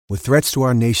With threats to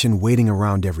our nation waiting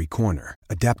around every corner,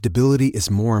 adaptability is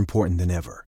more important than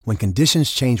ever. When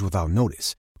conditions change without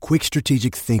notice, quick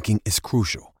strategic thinking is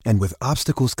crucial. And with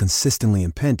obstacles consistently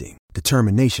impending,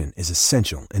 determination is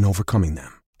essential in overcoming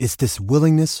them. It's this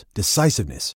willingness,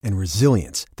 decisiveness, and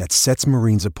resilience that sets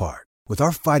Marines apart. With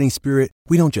our fighting spirit,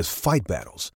 we don't just fight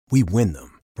battles, we win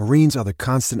them. Marines are the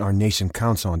constant our nation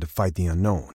counts on to fight the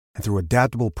unknown. And through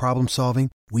adaptable problem solving,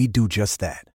 we do just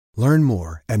that. Learn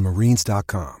more at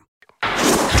marines.com.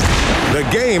 The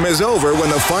game is over when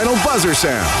the final buzzer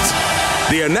sounds.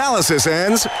 The analysis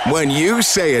ends when you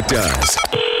say it does.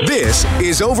 This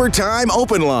is Overtime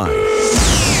Open Line.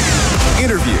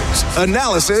 Interviews,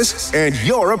 analysis, and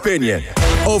your opinion.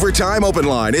 Overtime Open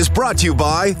Line is brought to you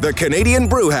by the Canadian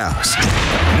Brew House.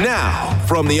 Now,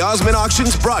 from the Osmond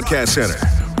Auctions Broadcast Center,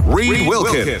 Reed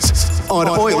Wilkins on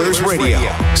Oilers Radio,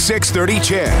 630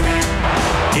 CHED.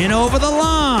 In over the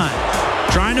line,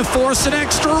 trying to force an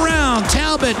extra round.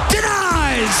 Talbot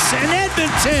denies, and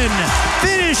Edmonton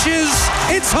finishes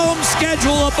its home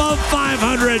schedule above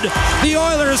 500. The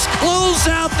Oilers close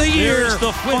out the year. There's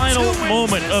the final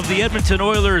moment of the Edmonton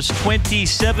Oilers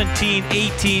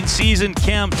 2017-18 season.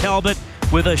 Cam Talbot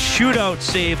with a shootout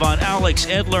save on Alex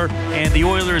Edler, and the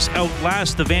Oilers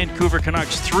outlast the Vancouver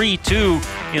Canucks 3-2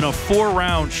 in a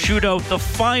 4-round shootout, the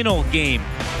final game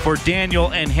for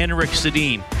Daniel and Henrik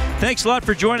Sedin. Thanks a lot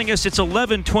for joining us. It's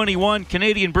 11:21,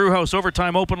 Canadian Brewhouse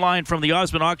Overtime Open Line from the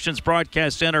Osmond Auctions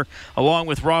Broadcast Center. Along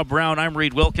with Rob Brown, I'm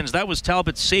Reed Wilkins. That was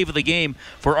Talbot's save of the game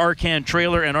for Arcan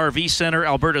Trailer and RV Center,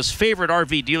 Alberta's favorite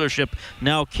RV dealership,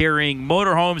 now carrying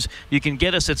motorhomes. You can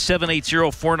get us at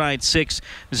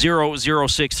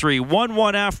 780-496-0063.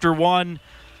 1-1 after 1,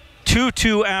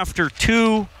 2-2 after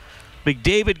 2.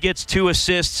 McDavid gets 2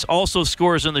 assists, also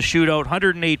scores in the shootout,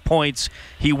 108 points.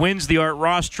 He wins the Art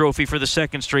Ross Trophy for the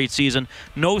second straight season.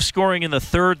 No scoring in the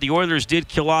third. The Oilers did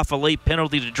kill off a late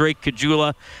penalty to Drake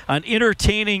Caggiula. An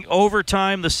entertaining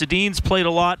overtime. The Sedins played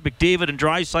a lot. McDavid and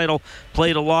Draisaitl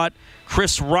played a lot.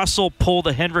 Chris Russell pulled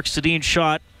a Henrik Sedin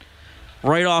shot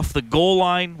right off the goal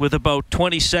line with about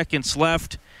 20 seconds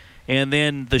left. And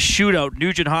then the shootout,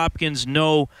 Nugent Hopkins,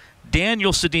 no.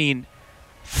 Daniel Sedin,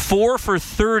 4 for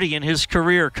 30 in his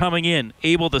career coming in,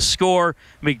 able to score.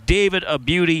 McDavid, a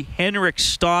beauty. Henrik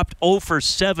stopped. 0 for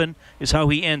 7 is how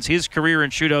he ends his career in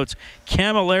shootouts.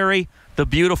 Camilleri, the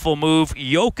beautiful move.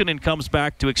 Jokinen comes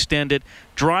back to extend it.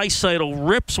 Draisaitl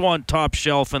rips one top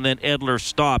shelf, and then Edler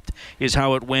stopped is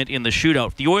how it went in the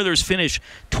shootout. The Oilers finish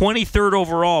 23rd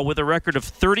overall with a record of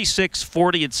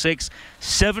 36-40-6,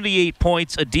 78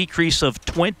 points, a decrease of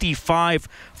 25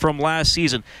 from last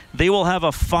season. They will have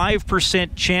a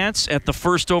 5% chance at the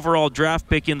first overall draft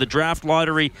pick in the draft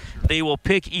lottery. They will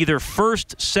pick either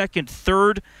 1st, 2nd,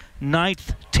 3rd,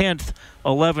 9th, 10th,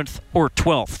 11th, or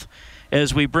 12th.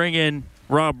 As we bring in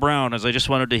Rob Brown, as I just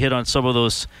wanted to hit on some of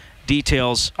those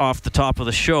details off the top of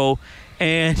the show.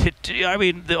 And,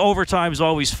 the overtime is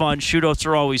always fun. Shootouts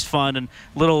are always fun. And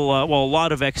a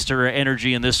lot of extra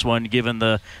energy in this one, given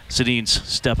the Sedins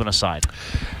stepping aside.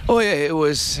 Well, yeah, it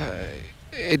was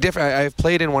different. I've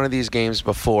played in one of these games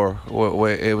before.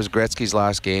 It was Gretzky's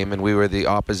last game, and we were the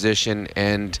opposition,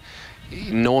 and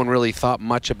no one really thought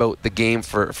much about the game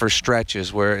for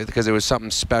stretches because there was something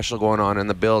special going on in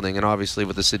the building. And obviously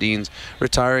with the Sedins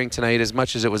retiring tonight, as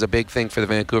much as it was a big thing for the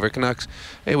Vancouver Canucks,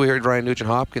 we heard Ryan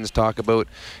Nugent-Hopkins talk about,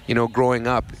 growing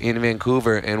up in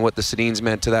Vancouver and what the Sedins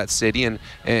meant to that city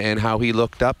and how he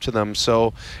looked up to them.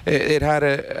 So it had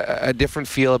a different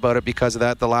feel about it because of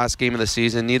that. The last game of the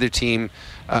season, neither team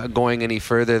going any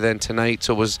further than tonight.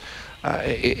 So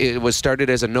it was started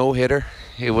as a no-hitter.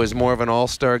 It was more of an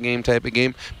all-star game type of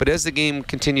game. But as the game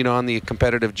continued on, the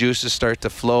competitive juices start to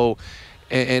flow,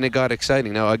 and it got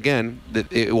exciting. Now, again,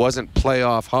 it wasn't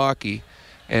playoff hockey,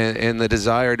 and the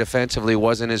desire defensively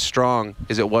wasn't as strong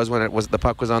as it was when the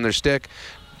puck was on their stick.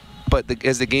 But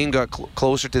as the game got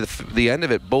closer to the end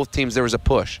of it, both teams, there was a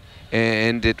push.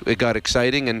 And it got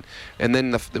exciting, and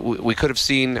then we could have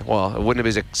seen, well, it wouldn't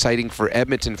have been exciting for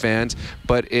Edmonton fans,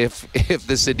 but if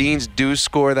the Sedins do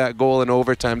score that goal in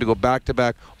overtime to go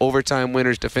back-to-back overtime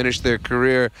winners to finish their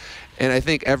career, and I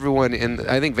think I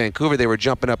think Vancouver, they were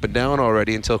jumping up and down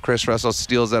already until Chris Russell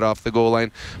steals that off the goal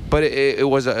line. But it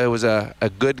was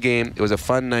a good game. It was a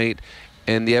fun night,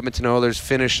 and the Edmonton Oilers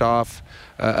finished off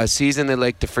a season they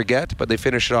like to forget, but they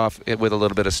finished it off with a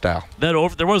little bit of style.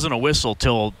 There wasn't a whistle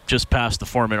till just past the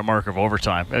 4-minute mark of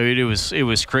overtime. I mean, it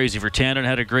was crazy. Virtanen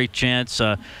had a great chance.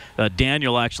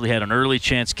 Daniel actually had an early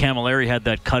chance. Camilleri had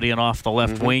that cut in off the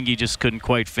left wing. He just couldn't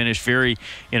quite finish. Very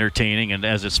entertaining, and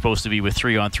as it's supposed to be with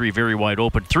 3-on-3, very wide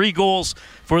open. 3 goals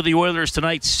for the Oilers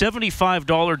tonight.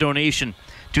 $75 donation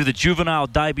to the Juvenile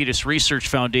Diabetes Research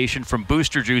Foundation from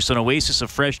Booster Juice, an oasis of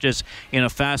freshness in a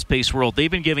fast-paced world.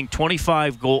 They've been giving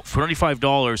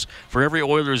 $25 for every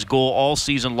Oilers goal all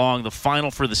season long. The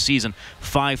final for the season,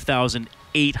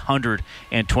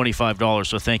 $5,825.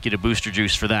 So thank you to Booster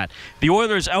Juice for that. The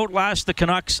Oilers outlast the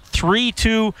Canucks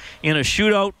 3-2 in a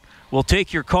shootout. We'll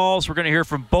take your calls. We're going to hear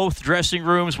from both dressing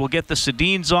rooms. We'll get the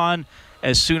Sedins on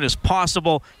as soon as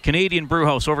possible. Canadian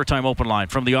Brewhouse Overtime Open Line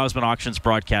from the Osmond Auctions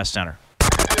Broadcast Center.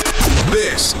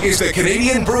 This is the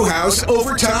Canadian Brewhouse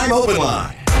Overtime Open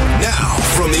Line. Now,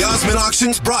 from the Osmond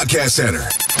Auctions Broadcast Center,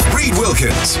 Reed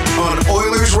Wilkins on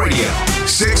Oilers Radio,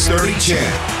 630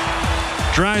 CHED.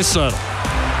 Draisaitl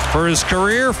for his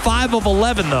career, 5 of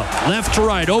 11 though. Left to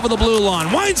right, over the blue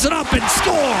line, winds it up and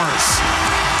scores!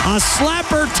 A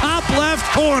slapper top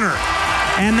left corner.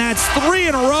 And that's 3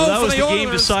 in a row for the Oilers. That was the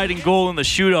game-deciding goal in the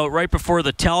shootout right before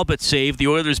the Talbot save. The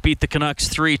Oilers beat the Canucks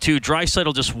 3-2.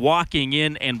 Draisaitl just walking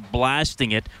in and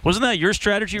blasting it. Wasn't that your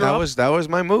strategy, Rob? That was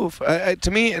my move.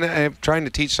 To me, and I'm trying to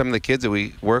teach some of the kids that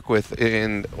we work with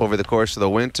over the course of the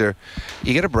winter,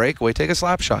 you get a breakaway, take a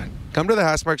slap shot. Come to the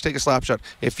hash marks, take a slap shot.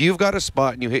 If you've got a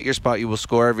spot and you hit your spot, you will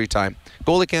score every time.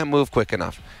 Goalie can't move quick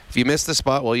enough. If you miss the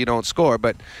spot, well, you don't score.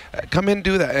 But come in and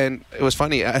do that. And it was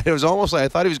funny. It was almost like I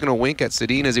thought he was going to wink at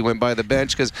Sedin as he went by the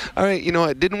bench because, all right,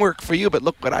 it didn't work for you, but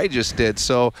look what I just did.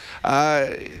 So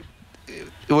it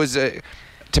was,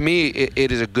 to me,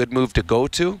 it is a good move to go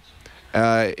to.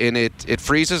 And it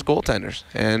freezes goaltenders.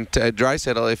 And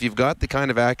Draisaitl, if you've got the kind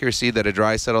of accuracy that a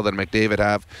Draisaitl that McDavid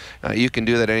have, you can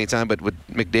do that anytime. But with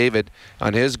McDavid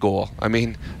on his goal, I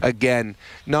mean, again,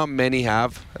 not many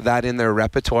have that in their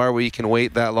repertoire where you can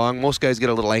wait that long. Most guys get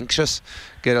a little anxious,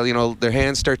 their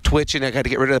hands start twitching. I got to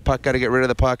get rid of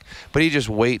the puck. But he just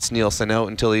waits Nielsen out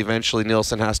until eventually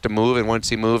Nielsen has to move. And once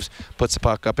he moves, puts the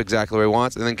puck up exactly where he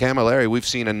wants. And then Camilleri, we've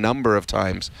seen a number of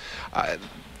times.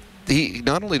 He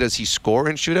not only does he score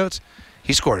in shootouts,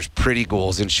 he scores pretty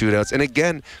goals in shootouts. And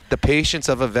again, the patience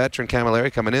of a veteran,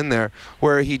 Camilleri, coming in there,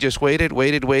 where he just waited,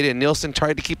 and Nielsen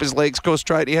tried to keep his legs close,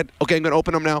 I'm going to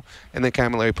open him now. And then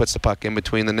Camilleri puts the puck in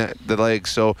between the legs.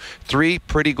 So 3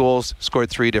 pretty goals, scored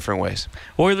 3 different ways.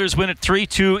 Oilers win at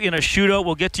 3-2 in a shootout.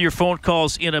 We'll get to your phone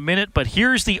calls in a minute, but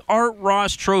here's the Art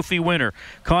Ross Trophy winner,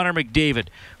 Connor McDavid,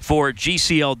 for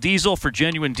GCL Diesel. For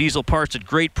genuine diesel parts at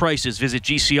great prices, visit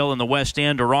GCL in the West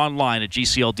End or online at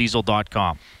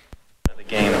gcldiesel.com. The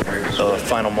game, the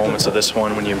final moments of this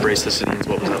one when you embraced the Sedins,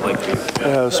 what was that like for you?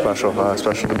 Yeah, it was special.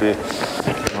 Special to be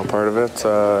part of it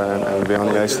and be on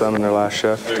the ice with them in their last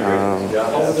shift.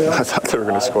 I thought they were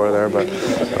going to score there, but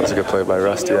that was a good play by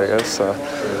Rusty, I guess.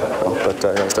 But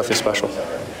it was definitely special.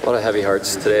 A lot of heavy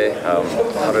hearts today. How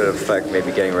did it affect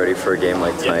maybe getting ready for a game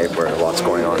like tonight where a lot's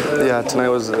going on? Yeah, tonight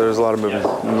there was a lot of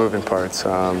moving parts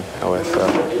with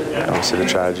obviously the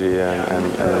tragedy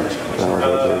and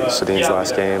the Sedin's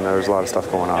last game. There was a lot of stuff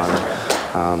going on.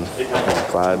 I'm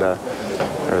glad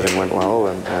everything went well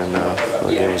and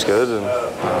the game was good. And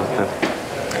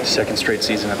second straight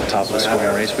season at the top of the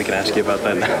scoring race. We can ask you about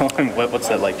that now. What's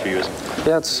that like for you?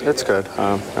 Yeah, it's good.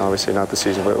 Obviously not the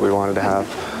season that we wanted to have.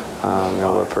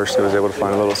 But personally was able to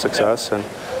find a little success, but we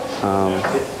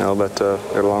got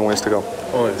a long ways to go.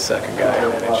 Only the second guy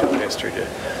in NHL history to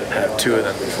have 2 of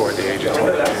them before the age of 22.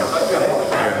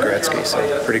 You're Gretzky, so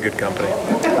pretty good company.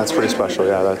 That's pretty special.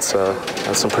 Yeah, that's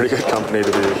some pretty good company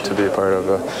to be a part of.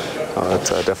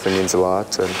 It definitely means a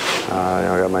lot, and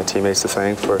I got my teammates to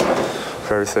thank for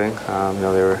everything.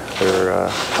 They were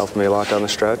helping me a lot down the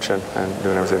stretch and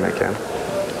doing everything they can.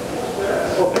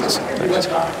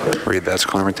 Read that's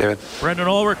Connor McDavid. Brendan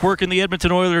Ulrich working the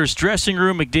Edmonton Oilers dressing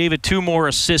room. McDavid 2 more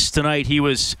assists tonight. He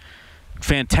was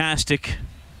fantastic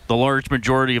the large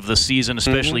majority of the season,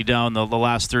 especially down the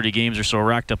last 30 games or so,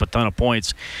 racked up a ton of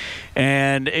points.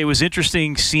 And it was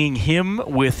interesting seeing him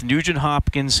with Nugent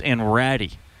Hopkins and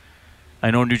Ratty. I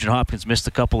know Nugent Hopkins missed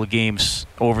a couple of games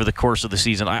over the course of the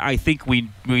season. I think we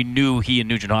knew he and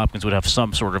Nugent Hopkins would have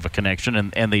some sort of a connection,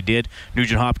 and they did.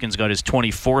 Nugent Hopkins got his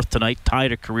 24th tonight,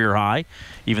 tied a career high,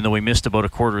 even though he missed about a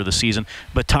quarter of the season.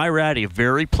 But Ty Ratty, a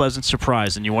very pleasant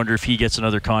surprise, and you wonder if he gets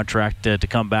another contract to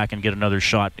come back and get another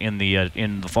shot in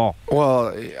the fall.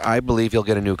 Well, I believe he'll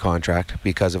get a new contract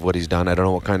because of what he's done. I don't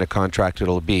know what kind of contract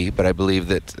it'll be, but I believe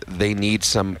that they need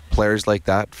some players like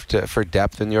that for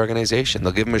depth in the organization.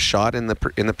 They'll give him a shot in the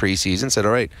preseason. Said,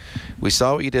 all right, we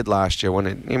saw what you did last year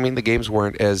when the games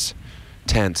weren't as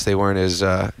tense, they weren't as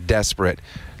desperate.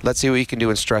 Let's see what you can do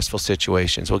in stressful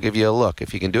situations. We'll give you a look.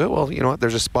 If you can do it, well, you know what?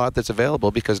 There's a spot that's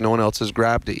available because no one else has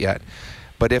grabbed it yet.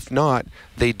 But if not,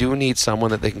 they do need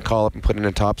someone that they can call up and put in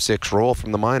a top 6 role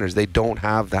from the minors. They don't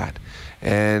have that.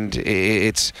 And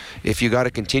it's if you got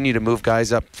to continue to move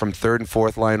guys up from 3rd and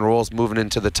 4th line roles, moving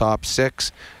into the top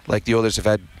 6, like the Oilers have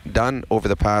had done over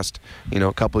the past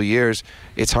couple of years,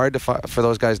 it's hard for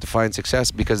those guys to find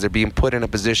success because they're being put in a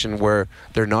position where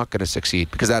they're not going to succeed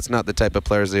because that's not the type of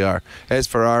players they are. As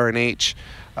for RNH,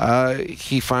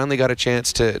 he finally got a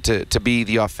chance to be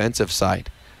the offensive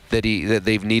side that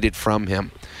they've needed from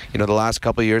him. The last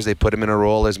couple of years they put him in a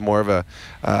role as more of a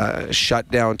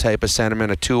shutdown type of centerman,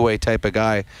 a two-way type of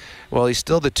guy. Well, he's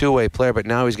still the two-way player, but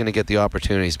now he's going to get the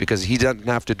opportunities because he doesn't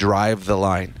have to drive the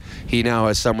line. He now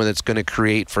has someone that's going to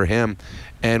create for him.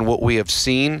 And what we have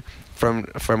seen from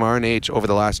RNH over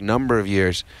the last number of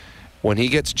years, when he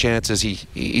gets chances,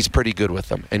 he's pretty good with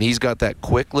them. And he's got that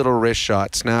quick little wrist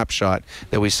shot, snapshot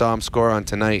that we saw him score on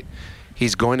tonight.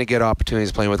 He's going to get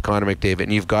opportunities playing with Connor McDavid,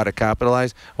 and you've got to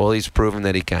capitalize. Well, he's proven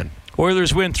that he can.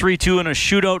 Oilers win 3-2 in a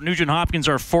shootout. Nugent Hopkins,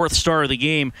 our 4th star of the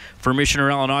game for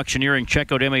Missioner Allen Auctioneering.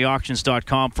 Check out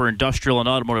MAauctions.com for industrial and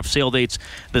automotive sale dates.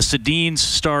 The Sedins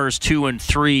stars 2 and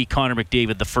 3. Connor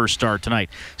McDavid, the 1st star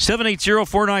tonight.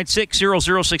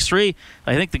 780-496-0063.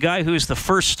 I think the guy who's the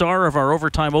 1st star of our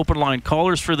overtime open line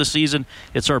callers for the season,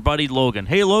 it's our buddy Logan.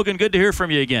 Hey, Logan, good to hear from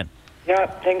you again. Yeah,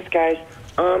 thanks, guys.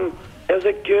 It was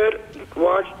a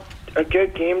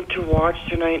good game to watch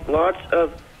tonight. Lots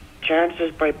of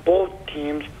chances by both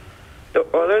teams. The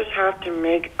Oilers have to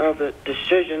make a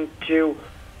decision to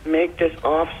make this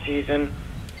off-season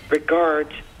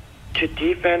regards to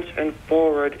defense and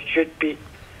forward should be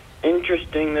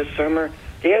interesting this summer.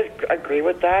 Do you guys agree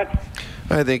with that?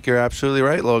 I think you're absolutely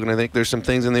right, Logan. I think there's some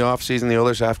things in the off-season the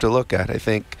Oilers have to look at. I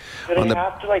think do they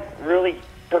have to really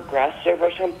progressive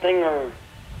or something, or?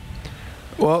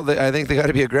 Well, I think they got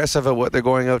to be aggressive at what they're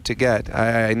going out to get.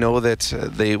 I know that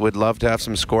they would love to have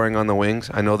some scoring on the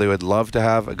wings. I know they would love to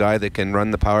have a guy that can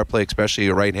run the power play, especially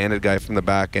a right-handed guy from the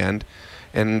back end.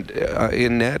 And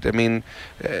in net,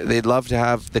 they'd love to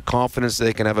have the confidence that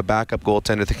they can have a backup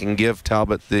goaltender that can give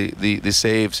Talbot the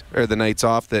saves or the nights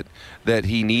off that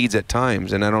he needs at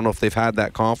times. And I don't know if they've had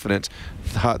that confidence.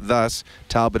 Thus,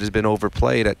 Talbot has been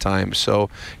overplayed at times. So,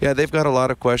 yeah, they've got a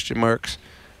lot of question marks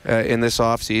in this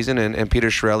offseason, and Peter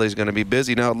Chiarelli is going to be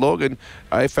busy. Now, Logan,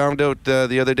 I found out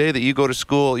the other day that you go to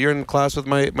school, you're in class with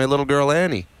my little girl,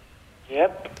 Annie.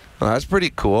 Yep. Well, that's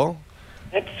pretty cool.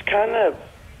 I'm kind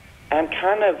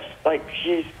of like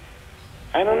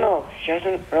I don't know. She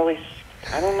hasn't really,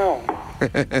 I don't know.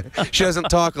 She doesn't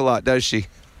talk a lot, does she?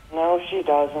 No, she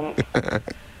doesn't.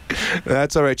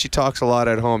 That's all right. She talks a lot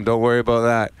at home. Don't worry about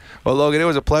that. Well, Logan, it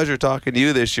was a pleasure talking to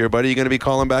you this year, buddy. You going to be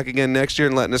calling back again next year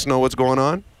and letting us know what's going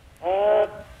on?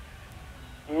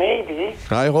 Maybe.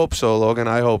 I hope so, Logan.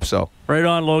 I hope so. Right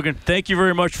on, Logan. Thank you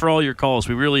very much for all your calls.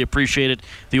 We really appreciate it.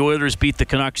 The Oilers beat the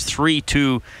Canucks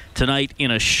 3-2 tonight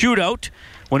in a shootout.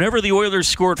 Whenever the Oilers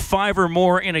scored 5 or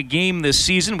more in a game this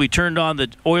season, we turned on the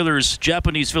Oilers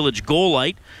Japanese Village Goal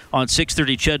Light on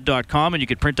 630ched.com, and you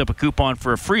could print up a coupon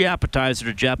for a free appetizer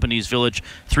to Japanese Village.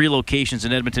 3 locations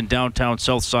in Edmonton, downtown,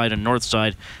 south side, and north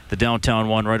side. The downtown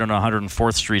one right on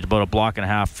 104th Street, about a block and a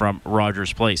half from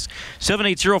Rogers Place.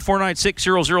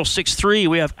 780-496-0063.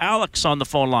 We have Alex on the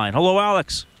phone line. Hello,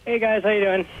 Alex. Hey, guys. How you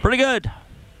doing? Pretty good.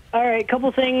 All right, couple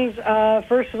things.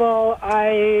 First of all,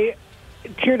 I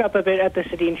teared up a bit at the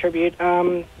Sedin tribute.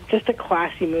 Just a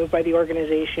classy move by the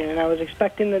organization, and I was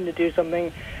expecting them to do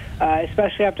something,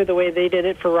 especially after the way they did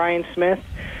it for Ryan Smith.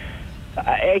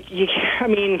 You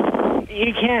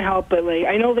can't help but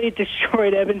I know they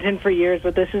destroyed Edmonton for years,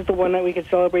 but this is the one that we could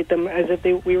celebrate them as if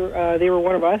they were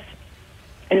one of us,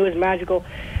 and it was magical.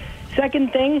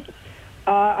 Second thing,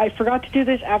 I forgot to do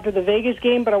this after the Vegas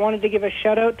game, but I wanted to give a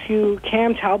shout-out to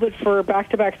Cam Talbot for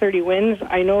back-to-back 30 wins.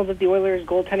 I know that the Oilers'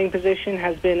 goaltending position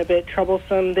has been a bit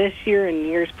troublesome this year and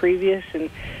years previous, and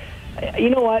you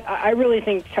know what? I really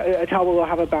think Talbot will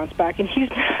have a bounce back, and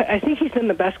I think he's been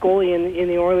the best goalie in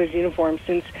the Oilers uniform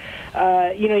since,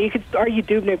 you could argue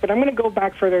Dubnyk, but I'm going to go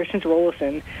back further since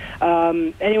Roloson.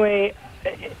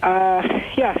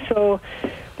 So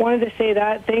wanted to say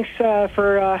that. Thanks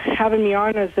for having me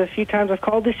on as a few times I've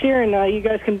called this year, and you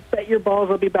guys can bet your balls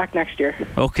I'll be back next year.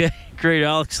 Okay, great,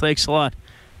 Alex. Thanks a lot.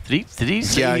 Did he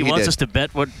say he wants us to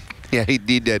bet what? Yeah, he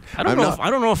did. I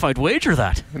don't know if I'd wager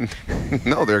that.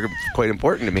 No, they're quite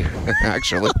important to me,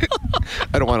 actually.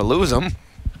 I don't want to lose them.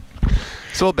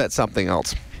 So we'll bet something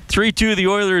else. 3-2, the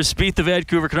Oilers beat the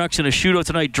Vancouver Canucks in a shootout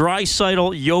tonight.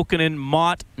 Draisaitl, Jokinen,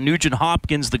 Mott, Nugent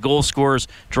Hopkins, the goal scorers.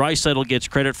 Draisaitl gets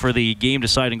credit for the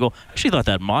game-deciding goal. I actually thought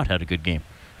that Mott had a good game.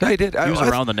 I did. He was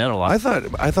around the net a lot.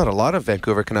 I thought a lot of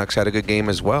Vancouver Canucks had a good game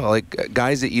as well. Like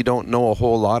guys that you don't know a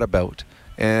whole lot about.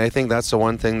 And I think that's the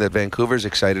one thing that Vancouver's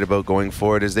excited about going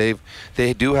forward is they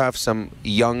do have some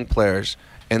young players,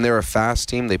 and they're a fast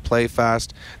team. They play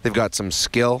fast. They've got some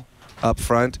skill up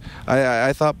front.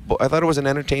 I thought it was an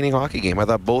entertaining hockey game. I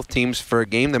thought both teams, for a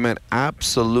game that meant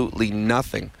absolutely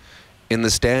nothing in the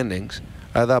standings,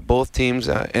 I thought both teams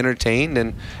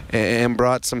entertained and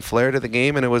brought some flair to the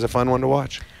game, and it was a fun one to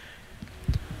watch.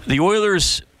 The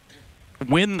Oilers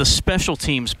win the special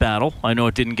teams battle. I know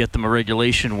it didn't get them a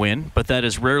regulation win, but that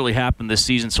has rarely happened this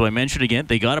season. So I mentioned again,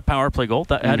 they got a power play goal.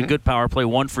 That had a good power play,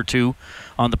 1 for 2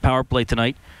 on the power play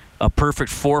tonight. A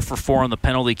perfect 4 for 4 on the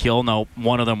penalty kill. Now,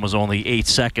 one of them was only 8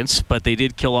 seconds, but they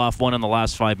did kill off one in the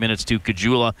last 5 minutes to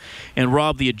Kajula. And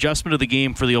Rob, the adjustment of the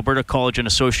game for the Alberta College and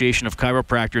Association of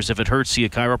Chiropractors. If it hurts, see a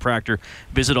chiropractor.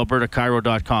 Visit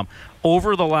albertachiro.com.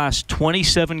 Over the last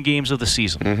 27 games of the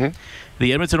season,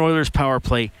 the Edmonton Oilers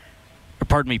penalty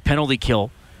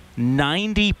kill,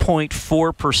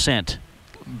 90.4%,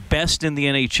 best in the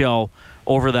NHL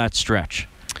over that stretch.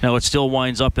 Now, it still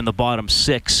winds up in the bottom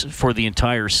 6 for the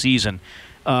entire season.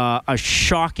 A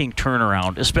shocking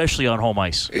turnaround, especially on home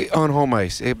ice. On home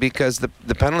ice, because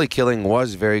the penalty killing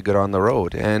was very good on the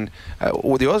road. And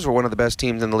the Oilers were one of the best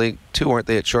teams in the league, too, weren't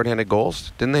they, at shorthanded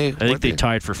goals? Didn't they? I think they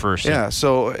tied for first. Yeah,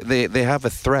 so they have a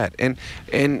threat. And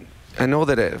I know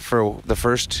that for the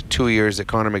first 2 years that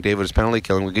Connor McDavid was penalty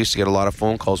killing, we used to get a lot of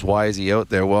phone calls. Why is he out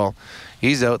there? Well,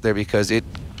 he's out there because it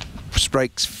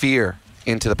strikes fear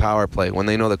into the power play. When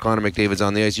they know that Connor McDavid's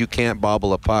on the ice, you can't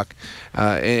bobble a puck.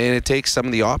 And it takes some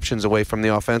of the options away from the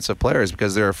offensive players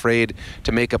because they're afraid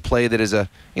to make a play that is an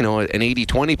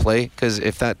 80-20 play, because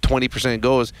if that 20%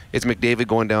 goes, it's McDavid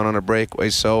going down on a breakaway.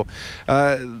 So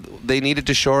they needed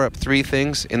to shore up 3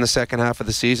 things in the second half of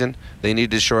the season. They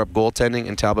needed to shore up goaltending,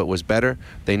 and Talbot was better.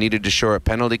 They needed to shore up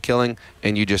penalty killing,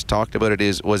 and you just talked about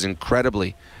it, was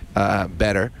incredibly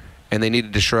better. And they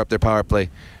needed to shore up their power play,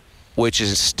 which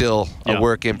is still a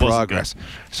work in progress.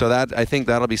 So that, I think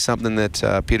that'll be something that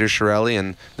Peter Chiarelli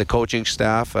and the coaching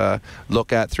staff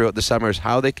look at throughout the summer, is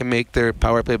how they can make their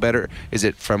power play better. Is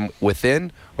it from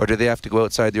within, or do they have to go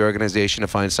outside the organization to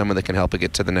find someone that can help it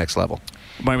get to the next level?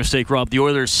 My mistake, Rob. The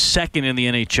Oilers second in the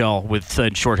NHL with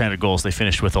shorthanded goals. They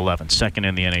finished with 11, second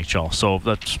in the NHL. So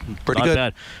that's pretty not good.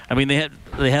 Bad. I mean, they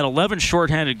had 11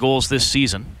 shorthanded goals this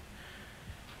season,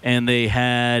 and they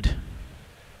had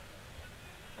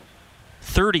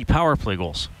 30 power play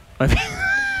goals. I mean,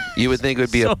 you would think it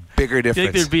would be a bigger difference.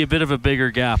 I think there'd be a bit of a bigger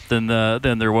gap than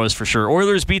there was for sure.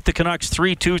 Oilers beat the Canucks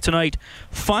 3-2 tonight.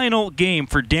 Final game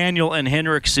for Daniel and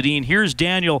Henrik Sedin. Here's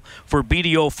Daniel for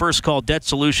BDO First Call Debt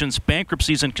Solutions,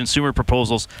 Bankruptcies and Consumer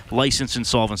Proposals, Licensed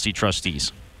Insolvency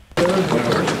Trustees.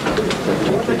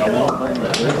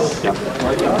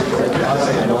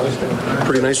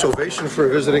 Pretty nice ovation for a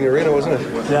visiting arena, wasn't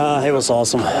it? Yeah, it was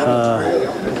awesome.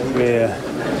 We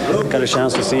got a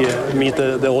chance to meet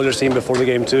the Oilers team before the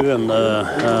game too, and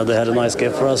they had a nice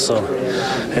gift for us, so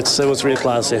it was really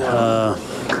classy.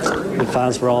 The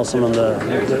fans were awesome, and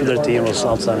their team was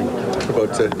outstanding.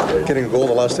 About getting a goal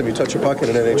the last time you touched a puck in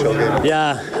an NHL game?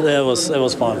 Yeah, it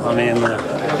was fun. I mean,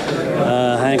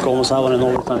 Hank almost had one in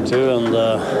overtime too, and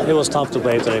it was tough to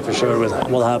play today for sure with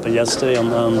what happened yesterday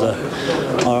and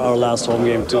our last home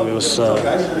game too. It was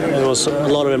a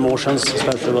lot of emotions,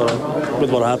 especially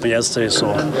with what happened yesterday.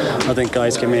 So I think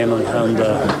guys came in and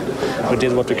we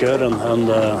did what we could, and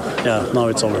now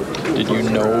it's over. Did you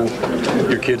know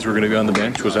your kids were going to be on the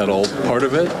bench? Was that all part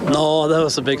of it? No, that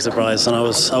was a big surprise, and I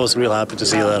was real happy to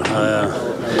see that.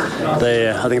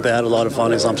 I think they had a lot of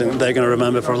fun. It's something they're going to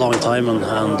remember for a long time, and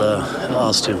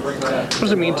us too. What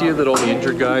does it mean to you that all the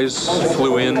injured guys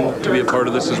flew in to be a part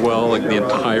of this as well? Like the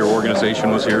entire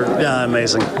organization was here? Yeah,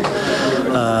 amazing.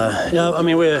 I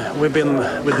mean, we've been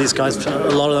with these guys,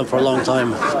 a lot of them, for a long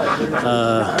time.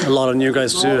 A lot of new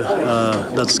guys too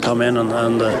that's come in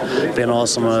and been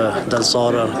awesome. Del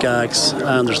Sada, Gags,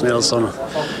 Anders Nilsson,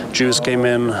 Juice came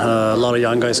in. A lot of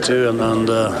young guys too, and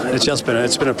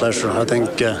it's been a pleasure. I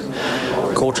think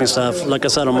coaching staff, like I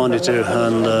said on Monday too,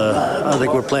 and I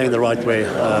think we're playing the right way.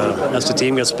 As the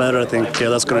team gets better, I think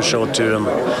that's going to show too,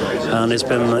 and it's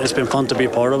been fun to be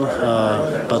part of.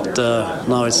 But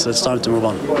now it's time to move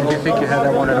on. Do you think you had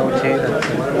that one in OT, that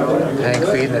Hank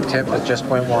feeding the tip that just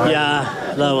went wide?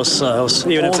 Yeah, that was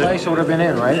even if nice would have been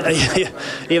in, right?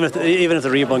 even if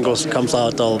the rebound comes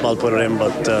out, I'll put it in.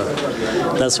 But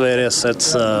that's the way it is.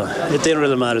 It didn't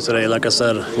really matter today. Like I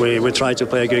said, we tried to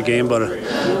play a good game, but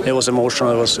it was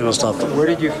emotional. It was tough. Where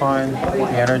did you find the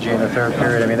energy in the third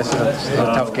period? I mean, this is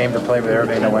a tough game to play with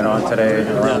everything that went on today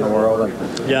around the world.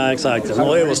 Yeah, exactly.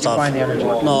 No, it was tough. Find the energy?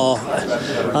 No,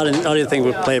 I didn't think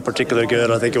we played particularly good.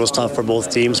 I think it was tough for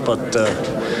both teams, but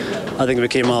I think we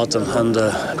came out and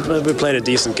we played a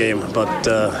decent game, but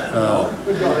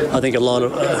I think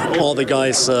all the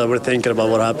guys were thinking about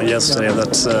what happened yesterday.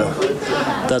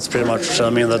 That's pretty much.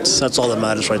 I mean, that's all that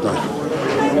matters right now.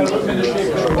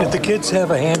 Did the kids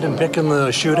have a hand in picking the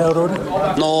shootout order?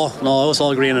 No, it was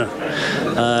all Greener.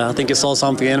 I think he saw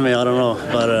something in me, I don't know.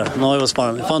 But no, it was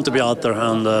fun to be out there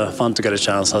and fun to get a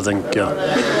chance. I think,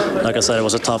 like I said, it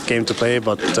was a tough game to play,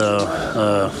 but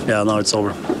now it's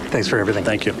over. Thanks for everything.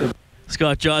 Thank you.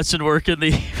 Scott Johnson working the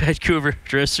Vancouver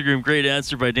dressing room. Great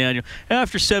answer by Daniel.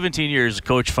 After 17 years, the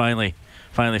coach finally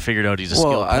figured out he's a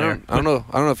skilled player. I don't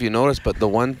know if you noticed, but the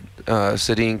one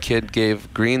Sedin kid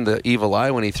gave Green the evil eye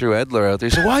when he threw Edler out there.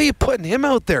 He said, "Why are you putting him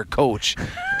out there, coach?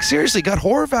 Seriously, got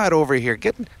Horvat over here.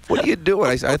 What are you doing?"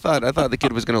 I thought the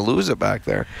kid was going to lose it back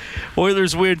there.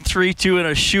 Oilers win 3-2 in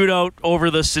a shootout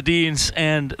over the Sedins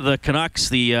and the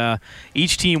Canucks.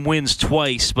 Each team wins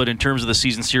twice, but in terms of the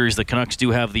season series, the Canucks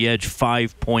do have the edge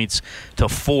 5 points to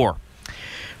 4.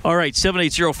 All right,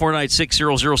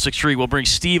 780-496-0063. We'll bring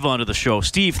Steve onto the show.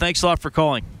 Steve, thanks a lot for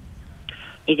calling.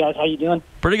 Hey, guys. How you doing?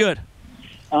 Pretty good.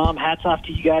 Hats off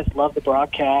to you guys. Love the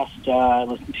broadcast. I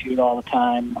listen to it all the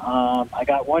time. I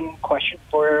got one question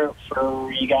for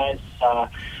you guys.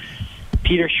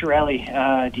 Peter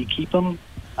Chiarelli, do you keep him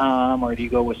or do you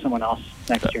go with someone else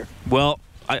next year? Well,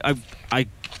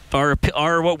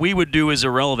 what we would do is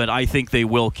irrelevant. I think they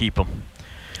will keep him.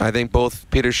 I think both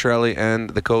Peter Chiarelli and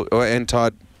the coach and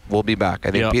Todd will be back.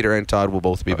 I think Peter and Todd will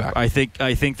both be back. I think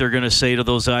they're going to say to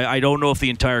those. I don't know if the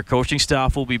entire coaching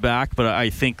staff will be back, but I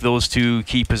think those two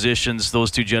key positions,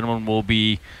 those two gentlemen will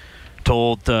be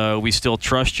told, we still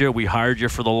trust you. We hired you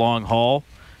for the long haul.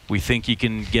 We think you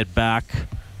can get back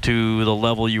to the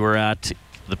level you were at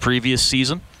the previous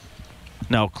season.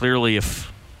 Now, clearly,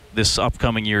 if this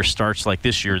upcoming year starts like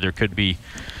this year, there could be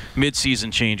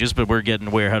mid-season changes, but we're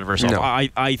getting way ahead of ourselves. No.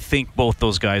 I think both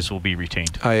those guys will be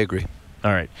retained. I agree.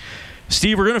 All right.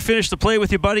 Steve, we're going to finish the play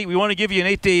with you, buddy. We want to give you an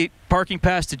 8-day parking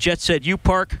pass to Jet Set U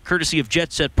Park, courtesy of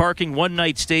Jet Set Parking.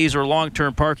 One-night stays or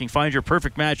long-term parking. Find your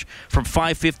perfect match from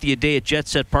 $550 a day at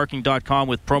jetsetparking.com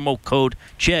with promo code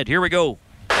CHED. Here we go.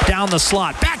 Down the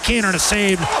slot. Backhander to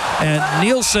save. And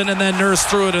Nielsen, and then Nurse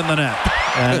threw it in the net.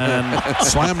 And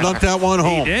slam dunked that one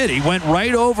home. He did. He went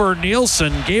right over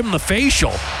Nielsen, gave him the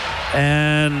facial.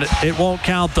 And it won't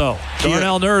count, though.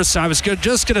 Darnell Nurse, I was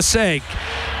just going to say,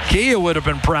 Kia would have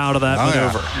been proud of that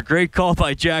maneuver. Yeah. Great call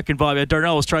by Jack and Bobby.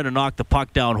 Darnell was trying to knock the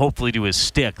puck down, hopefully to his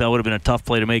stick. That would have been a tough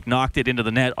play to make. Knocked it into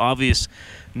the net. Obvious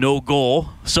no goal.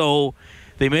 So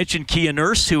they mentioned Kia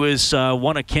Nurse, who is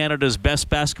one of Canada's best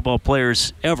basketball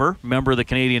players ever, member of the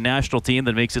Canadian national team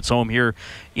that makes its home here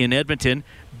in Edmonton.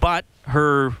 But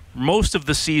her most of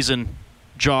the season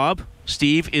job,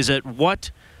 Steve, is at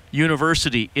what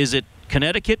university? Is it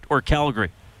Connecticut or Calgary?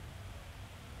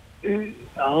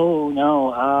 Oh,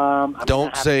 no.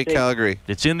 Don't say Calgary.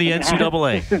 It's in the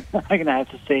NCAA. I'm going to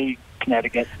have to say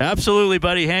Connecticut. Absolutely,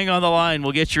 buddy. Hang on the line.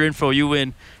 We'll get your info. You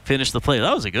win. Finish the play.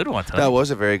 That was a good one tonight. That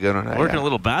was a very good one. Working a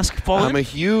little basketball. I'm a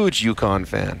huge UConn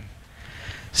fan.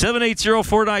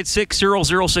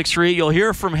 780-496-0063. You'll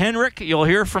hear from Henrik. You'll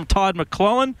hear from Todd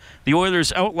McClellan. The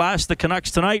Oilers outlast the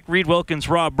Canucks tonight. Reed Wilkins,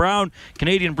 Rob Brown,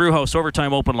 Canadian Brewhouse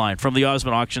Overtime Open Line from the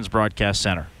Osmond Auctions Broadcast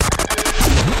Center.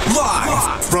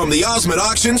 Live from the Osmond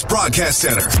Auctions Broadcast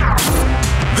Center.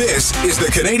 This is the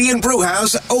Canadian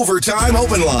Brewhouse Overtime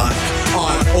Open Line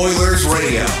on Oilers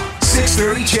Radio.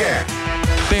 630 CHED.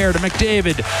 Bear to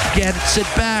McDavid. Gets it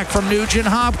back from Nugent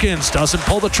Hopkins. Doesn't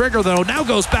pull the trigger, though. Now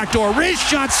goes back door. Wrist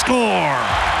shot score.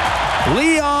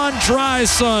 Leon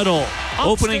Draisaitl.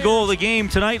 Opening goal of the game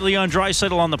tonight, Leon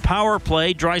Draisaitl on the power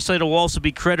play. Draisaitl will also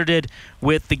be credited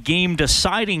with the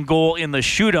game-deciding goal in the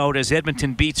shootout as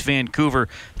Edmonton beats Vancouver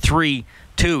 3-2.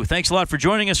 Thanks a lot for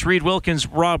joining us. Reed Wilkins,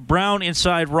 Rob Brown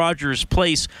inside Rogers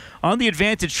Place on the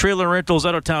Advantage Trailer Rentals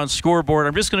Out of Town scoreboard.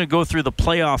 I'm just going to go through the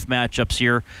playoff matchups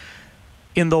here.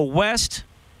 In the West,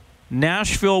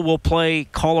 Nashville will play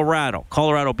Colorado.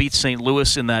 Colorado beats St.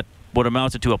 Louis in that what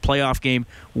amounted to a playoff game.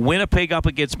 Winnipeg up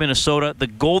against Minnesota. The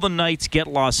Golden Knights get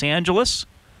Los Angeles.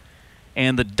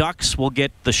 And the Ducks will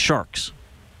get the Sharks.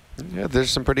 Yeah,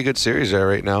 there's some pretty good series there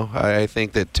right now. I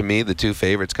think that, to me, the two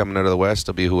favorites coming out of the West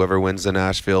will be whoever wins the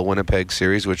Nashville-Winnipeg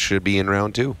series, which should be in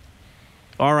round 2.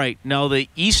 All right. Now, the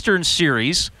Eastern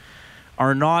series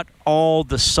are not all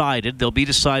decided. They'll be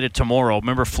decided tomorrow.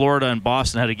 Remember, Florida and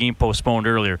Boston had a game postponed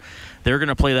earlier. They're going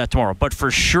to play that tomorrow. But for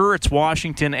sure, it's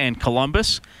Washington and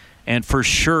Columbus. And for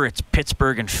sure, it's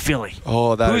Pittsburgh and Philly.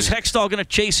 Oh, who's Hextall going to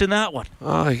chase in that one?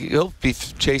 He'll be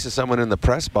chasing someone in the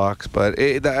press box, but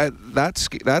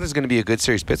that is going to be a good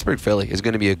series. Pittsburgh-Philly is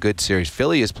going to be a good series.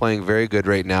 Philly is playing very good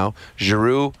right now.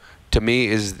 Giroux to me,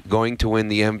 is going to win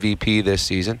the MVP this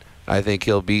season. I think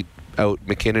he'll beat out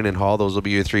McKinnon and Hall. Those will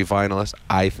be your 3 finalists,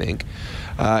 I think.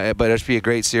 But it should be a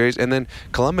great series. And then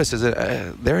Columbus is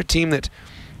they're a team that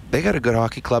they got a good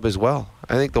hockey club as well.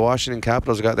 I think the Washington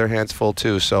Capitals got their hands full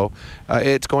too. So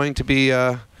it's going to be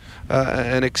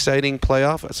an exciting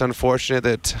playoff. It's unfortunate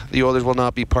that the Oilers will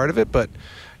not be part of it, but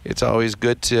it's always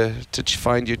good to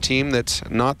find your team that's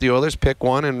not the Oilers, pick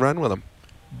one and run with them.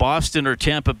 Boston or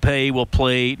Tampa Bay will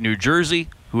play New Jersey.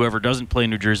 Whoever doesn't play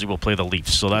New Jersey will play the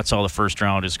Leafs. So that's how the first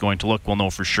round is going to look. We'll know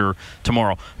for sure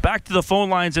tomorrow. Back to the phone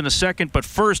lines in a second, but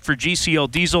first for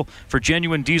GCL Diesel. For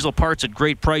genuine diesel parts at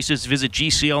great prices, visit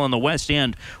GCL in the West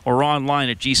End or online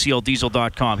at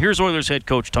GCLDiesel.com. Here's Oilers head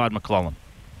coach Todd McLellan.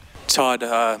 Todd,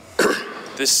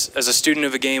 this, as a student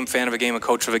of a game, fan of a game, a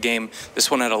coach of a game,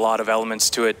 this one had a lot of elements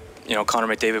to it. You know, Connor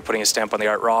McDavid putting a stamp on the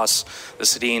Art Ross, the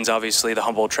Sedins, obviously, the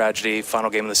Humboldt tragedy, final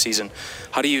game of the season.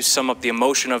 How do you sum up the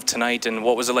emotion of tonight, and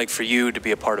what was it like for you to be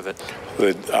a part of it?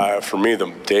 For me,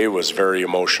 the day was very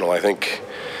emotional. I think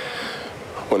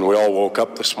when we all woke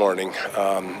up this morning,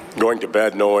 going to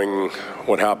bed knowing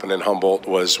what happened in Humboldt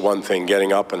was one thing.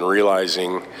 Getting up and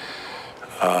realizing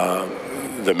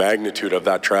the magnitude of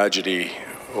that tragedy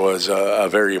was a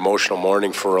very emotional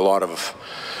morning for a lot of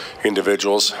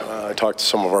individuals. I talked to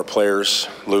some of our players,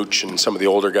 Luch, and some of the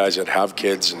older guys that have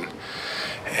kids, and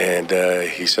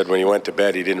he said when he went to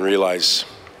bed he didn't realize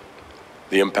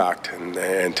the impact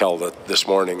until this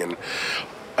morning. And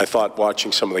I thought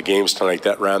watching some of the games tonight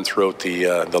that ran throughout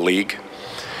the league.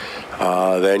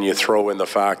 Then you throw in the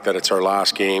fact that it's our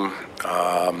last game,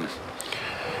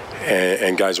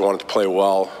 and guys wanted to play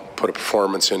well, put a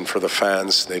performance in for the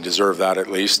fans. They deserve that at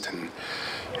least. And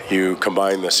you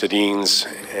combine the Sedins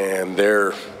and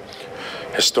their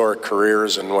historic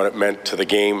careers and what it meant to the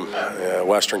game,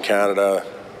 Western Canada,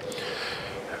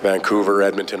 Vancouver,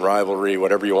 Edmonton rivalry,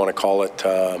 whatever you want to call it,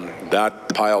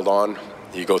 that piled on.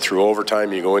 You go through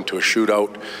overtime, you go into a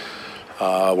shootout.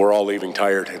 We're all leaving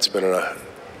tired. It's been a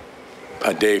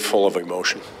day full of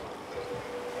emotion.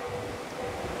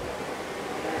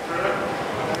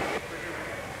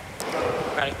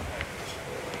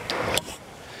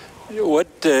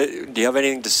 What do you have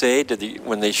anything to say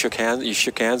when they shook hands? You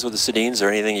shook hands with the Sedins, or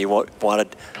anything you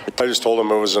wanted? I just told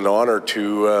them it was an honor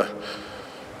to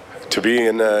be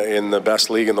in the best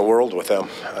league in the world with them,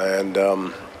 and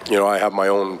you know, I have my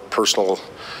own personal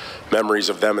memories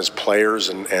of them as players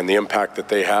and the impact that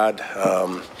they had.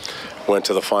 Went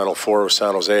to the Final Four with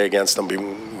San Jose against them.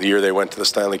 The year they went to the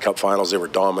Stanley Cup Finals, they were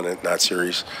dominant in that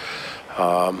series.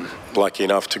 Lucky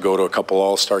enough to go to a couple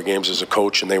All-Star games as a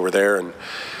coach, and they were there. And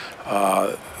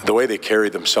the way they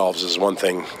carried themselves is one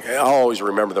thing. I'll always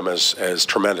remember them as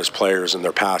tremendous players in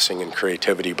their passing and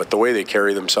creativity, but the way they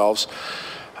carry themselves,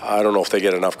 I don't know if they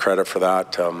get enough credit for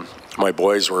that. My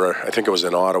boys were, I think it was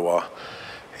in Ottawa,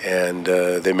 and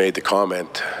they made the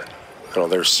comment, you know,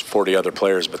 there's 40 other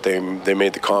players, but they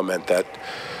made the comment that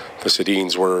the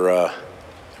Sedins were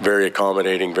very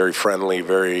accommodating, very friendly,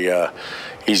 very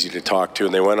easy to talk to,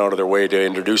 and they went out of their way to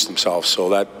introduce themselves. So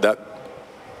that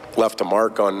left a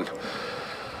mark on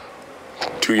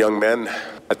two young men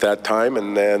at that time,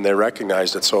 and they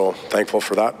recognized it, so thankful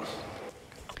for that.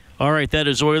 All right, that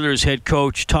is Oilers head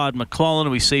coach Todd McLellan.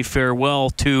 We say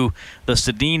farewell to the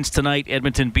Sedins tonight.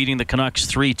 Edmonton beating the Canucks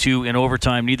 3-2 in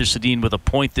overtime. Neither Sedin with a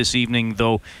point this evening,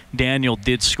 though Daniel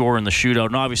did score in the shootout.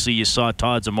 And obviously you saw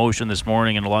Todd's emotion this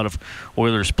morning, and a lot of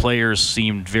Oilers players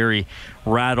seemed very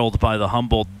rattled by the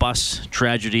Humboldt bus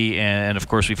tragedy. And of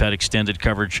course, we've had extended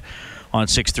coverage on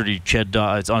 630 Ched.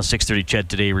 It's on 630 Ched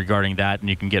today regarding that, and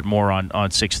you can get more on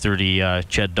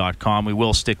 630ched.com. We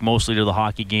will stick mostly to the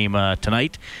hockey game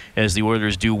tonight, as the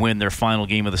Oilers do win their final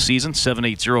game of the season.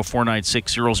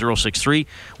 780-496-0063.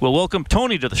 We'll welcome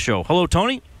Tony to the show. Hello,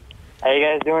 Tony. How you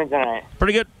guys doing tonight?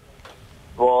 Pretty good.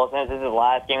 Well, since this is the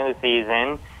last game of the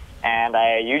season, and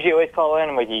I usually always call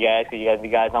in with you guys because you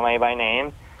guys know me by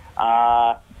name,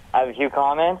 I have a few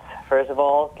comments. First of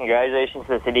all, congratulations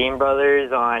to the Sedin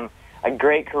brothers on a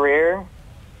great career.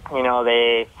 You know,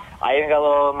 I even got a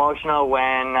little emotional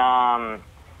when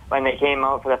they came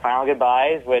out for the final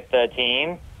goodbyes with the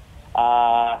team.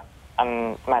 My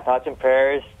thoughts and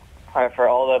prayers are for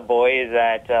all the boys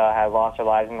that have lost their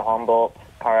lives in the Humboldt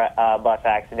bus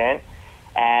accident.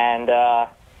 And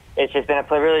it's just been a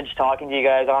privilege talking to you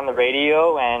guys on the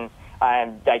radio, and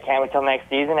I can't wait till next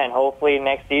season, and hopefully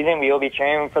next season we will be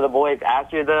cheering for the boys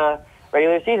after the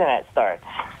regular season starts,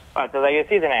 after the regular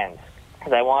season ends.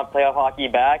 Because I want playoff hockey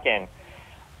back, and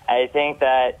I think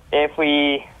that if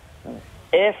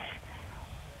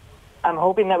I'm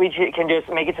hoping that we can just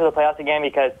make it to the playoffs again,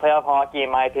 because playoff hockey, in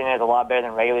my opinion, is a lot better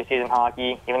than regular season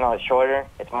hockey. Even though it's shorter,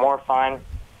 it's more fun,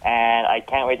 and I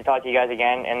can't wait to talk to you guys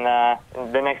again in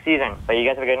the next season. But you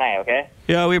guys have a good night, okay?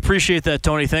 Yeah, we appreciate that,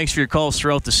 Tony. Thanks for your calls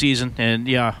throughout the season. And,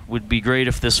 yeah, would be great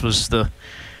if this was the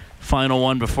final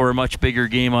one before a much bigger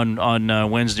game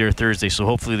on Wednesday or Thursday. So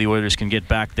hopefully the Oilers can get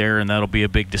back there, and that'll be a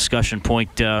big discussion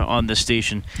point on this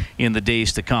station in the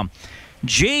days to come.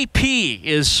 JP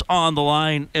is on the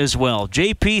line as well.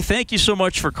 JP, thank you so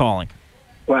much for calling.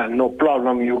 Well, no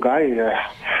problem, you guys.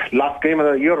 Last game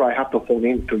of the year, I have to phone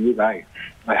in to you guys.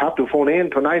 I have to phone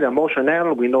in tonight,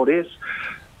 emotional. We know this.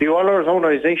 The Oilers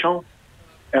organization,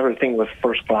 everything was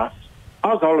first class.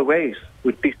 As always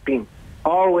with this team,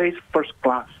 always first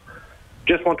class.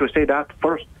 Just want to say that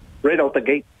first, right out the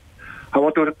gate. I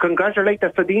want to congratulate the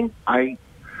Sedin.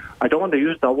 I don't want to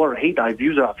use the word hate. I've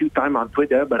used it a few times on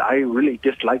Twitter, but I really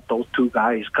dislike those two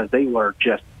guys because they were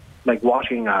just like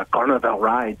watching a carnival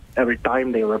ride every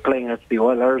time they were playing against the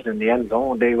Oilers in the end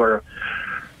zone. They were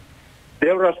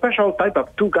a special type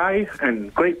of two guys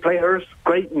and great players,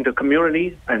 great in the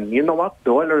community. And you know what?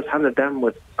 The Oilers handled them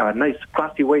with a nice,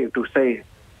 classy way to say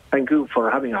thank you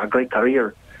for having a great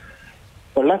career.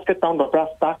 But let's get down to brass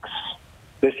tacks.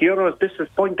 This year was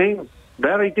disappointing,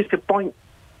 very disappointing.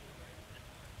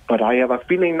 But I have a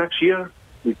feeling next year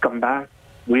we come back.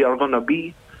 We are going to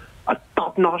be a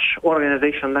top-notch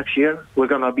organization next year. We're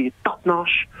going to be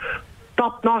top-notch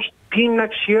team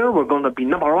next year. We're going to be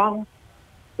number one.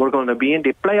 We're going to be in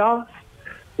the playoffs.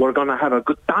 We're going to have a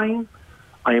good time.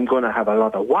 I am going to have a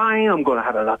lot of wine. I'm going to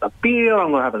have a lot of beer.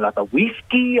 I'm going to have a lot of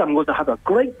whiskey. I'm going to have a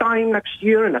great time next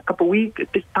year in a couple of weeks.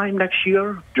 At this time next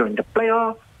year, during the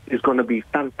playoffs, it's going to be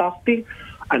fantastic.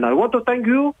 And I want to thank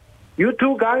you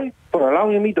two guys, for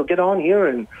allowing me to get on here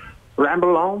and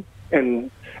ramble on.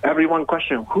 And everyone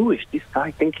question, who is this guy?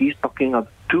 I think he's talking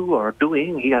to or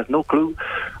doing. He has no clue.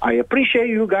 I appreciate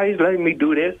you guys letting me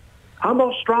do this.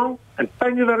 Humble, strong, and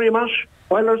thank you very much.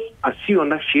 Oilers, I'll see you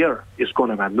next year. It's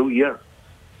going to be a new year.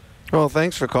 Well,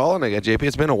 thanks for calling again, JP.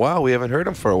 It's been a while. We haven't heard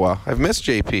him for a while. I've missed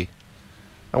JP.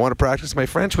 I want to practice my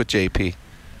French with JP.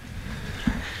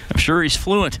 I'm sure he's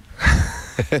fluent.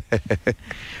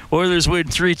 Oilers win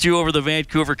 3-2 over the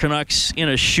Vancouver Canucks in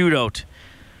a shootout.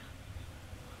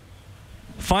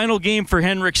 Final game for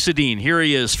Henrik Sedin. Here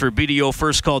he is for BDO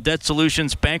First Call Debt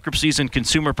Solutions, Bankruptcies and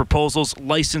Consumer Proposals,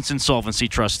 Licensed Insolvency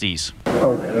Trustees.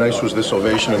 How nice was this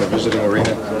ovation in the visiting arena?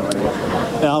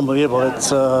 Yeah, unbelievable.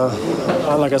 It's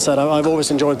like I said, I've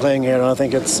always enjoyed playing here, and I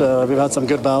think it's we've had some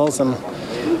good battles and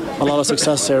a lot of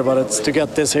success here. But it's to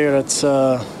get this here, it's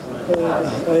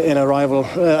in a rival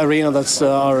arena that's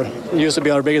used to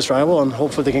be our biggest rival, and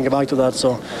hopefully they can get back to that.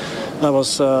 So that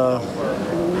was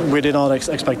we did not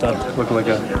expect that. It looked like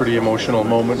a pretty emotional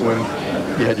moment when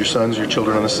you had your sons, your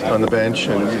children on the bench,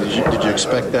 and did you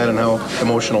expect that, and how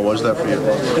emotional was that for you?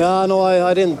 Yeah, no,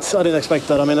 I didn't expect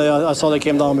that. I mean, I saw they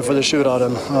came down before the shootout,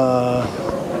 and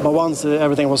but once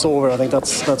everything was over, I think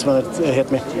that's when it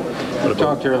hit me. You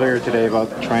talked earlier today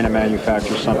about trying to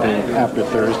manufacture something after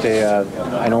Thursday.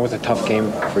 I know it was a tough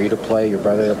game for you to play, your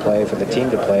brother to play, for the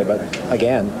team to play, but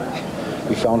again,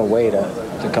 we found a way to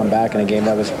come back in a game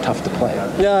that was tough to play.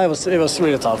 Yeah, it was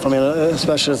really tough. I mean,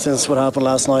 especially since what happened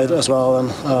last night as well,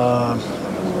 and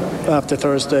after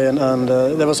Thursday, and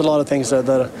there was a lot of things that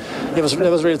it was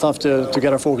really tough to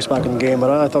get our focus back in the game. But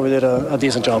I thought we did a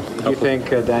decent job. Do you think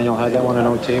Daniel had that one in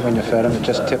OT when you fed him? It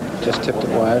just tipped it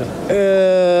wide.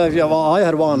 Yeah, well, I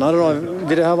had one. I don't know.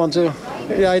 Did he have one too?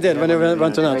 Yeah, I did when he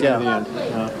went to net. Yeah.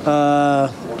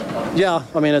 Yeah.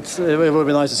 I mean, it would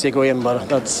be nice to see it go in, but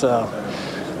that's.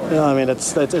 Yeah, I mean,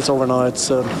 it's over now. It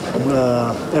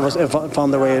was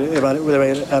fun the way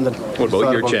it ended. What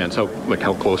about your chance? How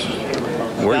close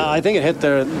were you? I think it hit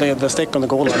the stick on the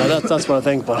goal line. That's what I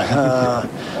think. But I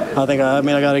got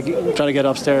to try to get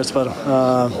upstairs. But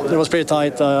it was pretty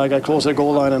tight. I got close to the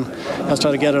goal line and I was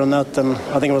trying to get it on net. And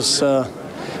I think it was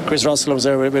Chris Russell was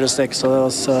there with a stick, so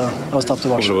that was tough to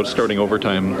watch. What about starting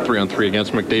overtime 3-on-3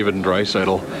 against McDavid and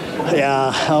Draisaitl?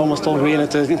 Yeah, I almost told Green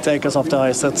to take us off the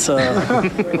ice. That's,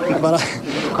 but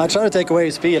I tried to take away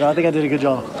his speed. I think I did a good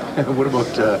job. What about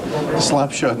the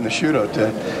slap shot in the shootout?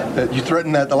 You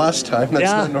threatened that the last time. That's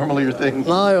not normally your thing.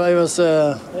 No, it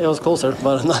was closer,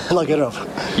 but not good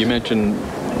enough. You mentioned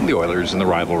the Oilers and the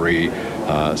rivalry.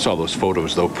 Saw those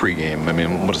photos though pre-game. I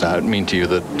mean, what does that mean to you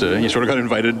that you sort of got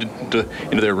invited into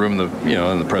their room?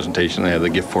 In the presentation, they had the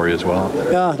gift for you as well.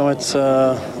 Yeah, no,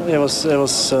 it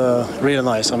was really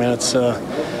nice. I mean, it's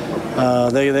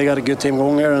they got a good team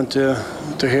going there, and to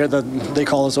hear that they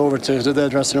call us over to the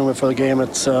dressing room before the game,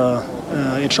 it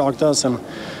shocked us, and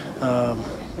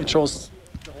it shows.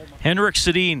 Henrik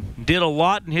Sedin did a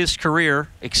lot in his career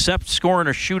except scoring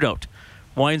a shootout.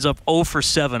 Winds up 0 for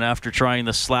 7 after trying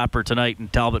the slapper tonight,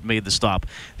 and Talbot made the stop.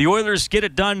 The Oilers get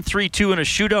it done 3-2 in a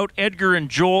shootout. Edgar and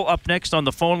Joel up next on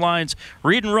the phone lines.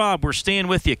 Reed and Rob, we're staying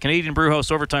with you. Canadian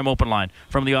Brewhouse Overtime Open Line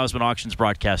from the Osmond Auctions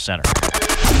Broadcast Center.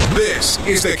 This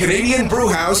is the Canadian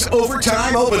Brewhouse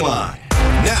Overtime Open Line.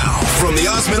 Now, from the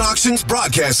Osmond Auctions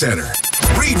Broadcast Center,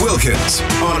 Reed Wilkins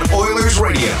on Oilers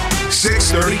Radio,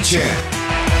 630 CHED.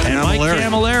 And Mike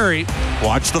Camilleri,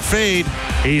 watch the fade.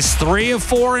 He's 3 of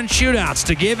 4 in shootouts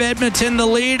to give Edmonton the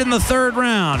lead in the third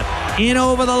round. In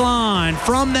over the line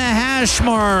from the hash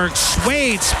marks.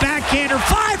 Waits, backhander,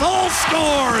 5-hole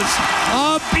scores.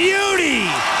 A beauty.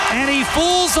 And he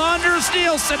fools Anders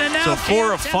Nielsen. And now so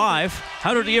 4 of 5.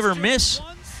 How did he ever miss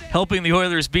helping the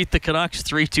Oilers beat the Canucks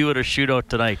 3-2 at a shootout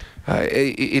tonight?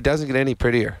 It doesn't get any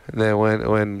prettier than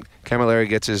when Camilleri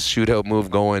gets his shootout move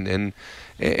going. And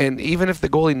even if the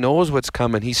goalie knows what's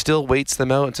coming, he still waits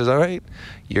them out and says, all right,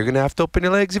 you're going to have to open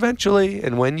your legs eventually.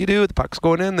 And when you do, the puck's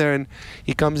going in there. And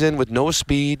he comes in with no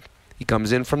speed. He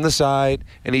comes in from the side.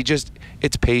 And it's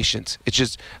patience. It's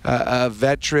just a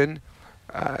veteran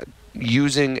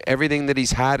using everything that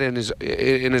he's had in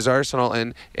his arsenal.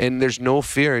 And there's no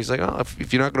fear. He's like, oh,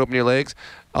 if you're not going to open your legs,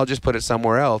 I'll just put it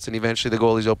somewhere else. And eventually the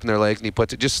goalies open their legs and he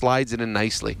puts it, just slides it in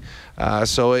nicely.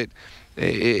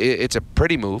 It's a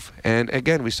pretty move. And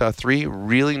again, we saw 3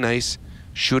 really nice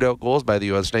shootout goals by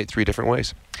the Oilers tonight, 3 different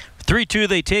ways. 3-2,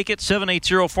 they take it.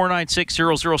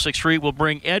 780-496-0063. We'll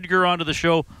bring Edgar onto the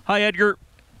show. Hi, Edgar.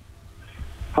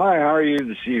 Hi, how are you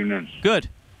this evening? Good.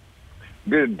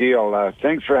 Good deal.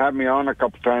 Thanks for having me on a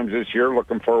couple times this year.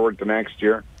 Looking forward to next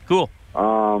year. Cool.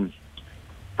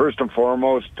 First and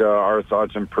foremost, our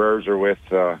thoughts and prayers are with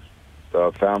the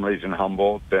families in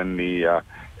Humboldt and the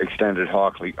extended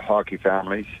hockey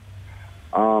families.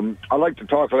 I'd like to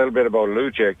talk a little bit about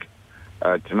Lucic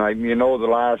tonight. You know, the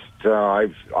last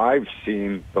I've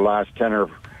seen the last 10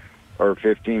 or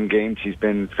 15 games, he's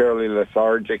been fairly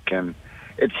lethargic, and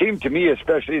it seemed to me,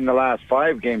 especially in the last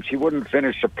 5 games, he wouldn't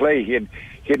finish the play. He'd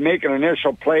make an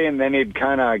initial play, and then he'd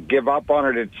kind of give up on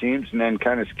it seems, and then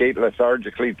kind of skate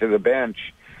lethargically to the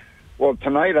bench. Well,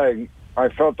 tonight I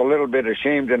felt a little bit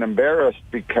ashamed and embarrassed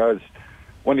because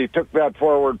when he took that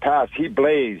forward pass, he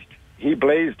blazed. He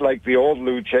blazed like the old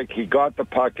Lucic. He got the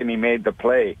puck and he made the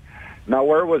play. Now,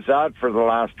 where was that for the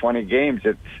last 20 games?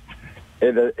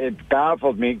 It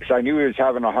baffled me because I knew he was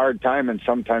having a hard time, and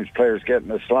sometimes players get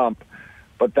in a slump.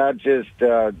 But that just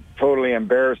totally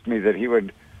embarrassed me that he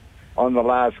would, on the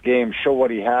last game, show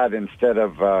what he had instead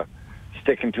of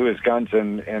sticking to his guns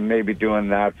and maybe doing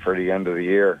that for the end of the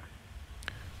year.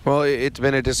 Well, it's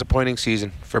been a disappointing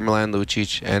season for Milan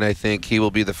Lucic, and I think he will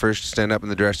be the first to stand up in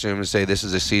the dressing room and say this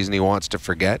is a season he wants to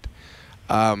forget.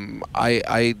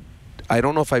 I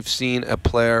don't know if I've seen a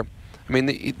player. I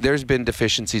mean, there's been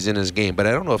deficiencies in his game, but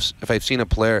I don't know if I've seen a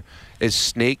player as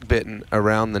snake-bitten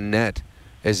around the net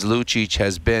as Lucic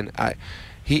has been.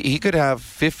 He could have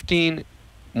 15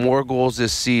 more goals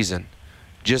this season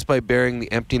just by bearing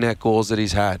the empty net goals that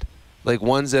he's had. Like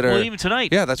ones that are... Well, even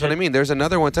tonight. Yeah, that's what I mean. There's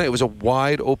another one tonight. It was a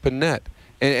wide open net.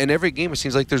 And every game it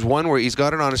seems like there's one where he's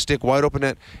got it on a stick, wide open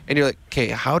net, and you're like, okay,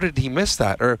 how did he miss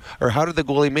that? Or how did the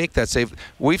goalie make that save?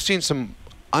 We've seen some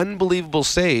unbelievable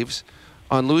saves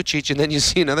on Lucic, and then you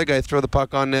see another guy throw the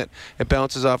puck on net, it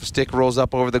bounces off a stick, rolls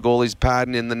up over the goalie's pad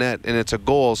and in the net, and it's a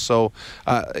goal. So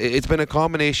it's been a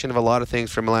combination of a lot of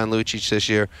things for Milan Lucic this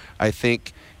year. I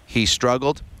think he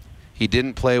struggled. He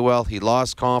didn't play well. He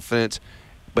lost confidence.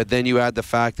 But then you add the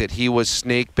fact that he was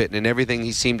snake-bitten and everything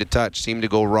he seemed to touch seemed to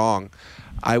go wrong.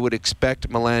 I would expect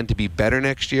Milan to be better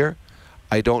next year.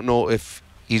 I don't know if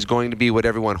he's going to be what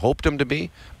everyone hoped him to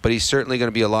be, but he's certainly going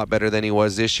to be a lot better than he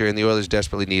was this year, and the Oilers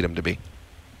desperately need him to be.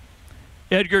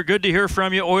 Edgar, good to hear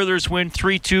from you. Oilers win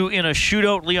 3-2 in a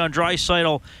shootout. Leon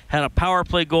Draisaitl had a power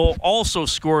play goal, also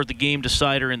scored the game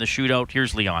decider in the shootout.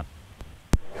 Here's Leon.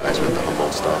 Guys with the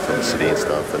Humboldt stuff and the Sedin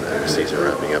stuff and the season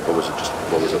wrapping up, what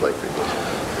was it like for you?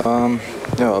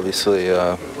 Obviously,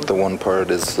 the one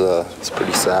part is it's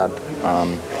pretty sad.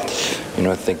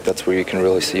 I think that's where you can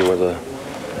really see where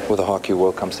the hockey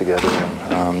world comes together.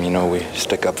 And, we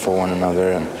stick up for one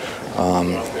another, and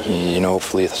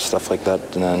hopefully stuff like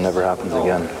that never happens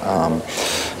again.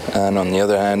 And on the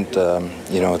other hand,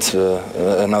 it's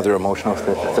another emotional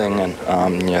thing, and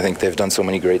I think they've done so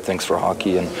many great things for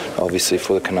hockey and obviously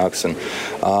for the Canucks, and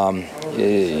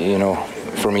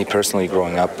for me personally,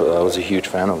 growing up, I was a huge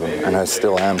fan of him, and I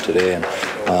still am today. And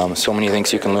so many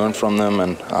things you can learn from them,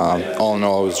 and all in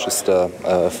all, it was just a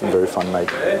very fun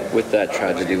night. With that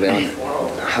tragedy, Leon,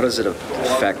 how does it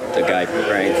affect the guy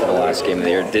preparing for the last game of the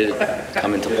year? Did it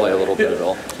come into play a little bit at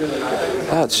all?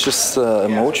 Yeah, it's just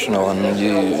emotional, and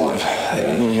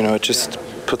you know, it just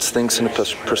puts things into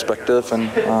perspective, and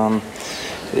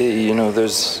we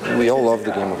all love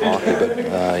the game of hockey,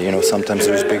 but sometimes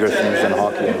there's bigger things than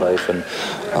hockey in life, and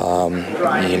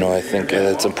I think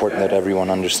it's important that everyone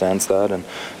understands that, and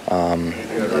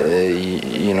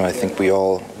I think we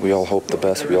all hope the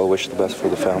best, we all wish the best for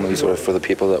the families or for the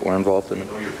people that were involved in it.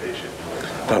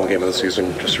 Final game of the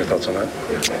season, just your thoughts on that?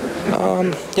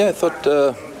 I thought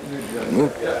we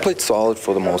played solid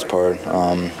for the most part.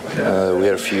 We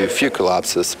had a few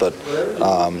collapses, but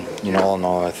all in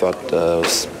all, I thought it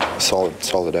was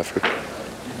solid effort.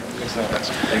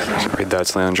 Great,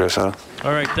 that's Leon Draisaitl.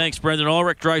 All right, thanks, Brendan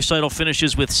Ulrich. Draisaitl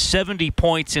finishes with 70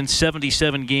 points in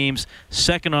 77 games.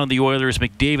 Second on the Oilers,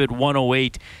 McDavid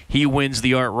 108. He wins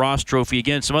the Art Ross Trophy.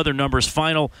 Again, some other numbers.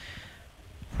 Final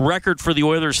record for the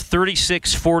Oilers,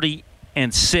 36-40.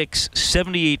 And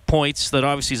 78 points. That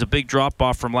obviously is a big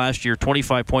drop-off from last year,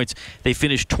 25 points. They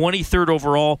finished 23rd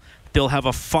overall. They'll have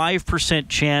a 5%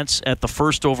 chance at the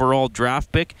first overall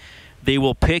draft pick. They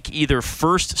will pick either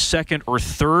first, second, or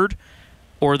third,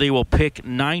 or they will pick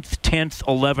 9th, 10th,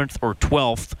 11th, or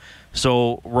 12th.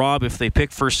 So, Rob, if they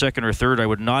pick first, second, or third, I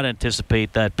would not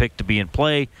anticipate that pick to be in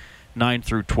play. 9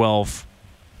 through 12,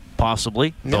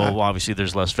 possibly, though obviously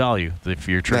there's less value if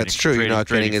you're trading. That's true. You're not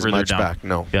getting as much back.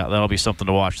 No. Yeah, that'll be something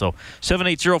to watch, though.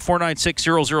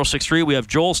 780-496-0063. We have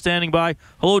Joel standing by.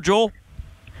 Hello, Joel.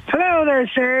 Hello there,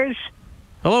 sirs.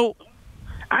 Hello.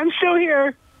 I'm still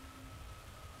here.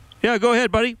 Yeah, go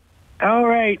ahead, buddy. All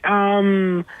right.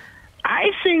 I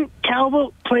think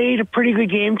Talbot played a pretty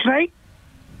good game tonight.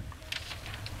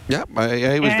 Yeah,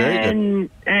 he was very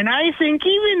good. And I think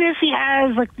even if he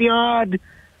has like the odd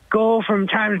goal from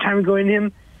time to time going to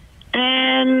him,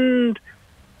 and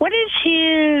what is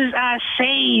his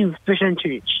save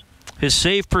percentage? His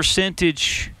save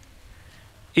percentage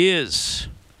is,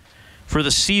 for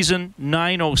the season,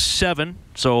 .907.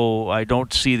 So I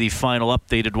don't see the final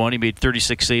updated one. He made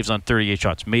 36 saves on 38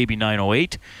 shots. Maybe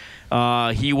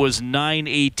 .908. He was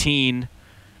 .918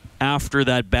 after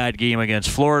that bad game against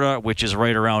Florida, which is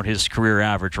right around his career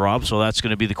average, Rob. So that's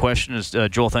going to be the question.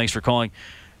 Joel, thanks for calling.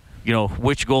 You know,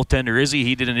 which goaltender is he?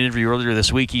 He did an interview earlier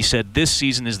this week. He said this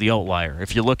season is the outlier.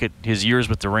 If you look at his years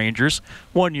with the Rangers,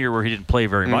 one year where he didn't play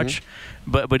very much,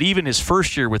 but even his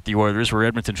first year with the Oilers, where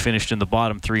Edmonton finished in the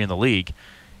bottom three in the league,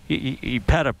 he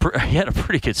had a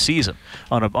pretty good season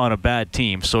on a bad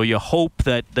team. So you hope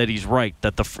that he's right,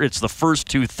 that it's the first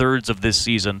 2/3 of this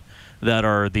season that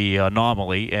are the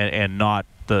anomaly and not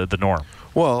the norm.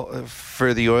 Well,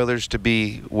 for the Oilers to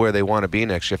be where they want to be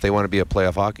next year, if they want to be a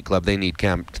playoff hockey club, they need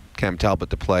Cam Talbot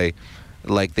to play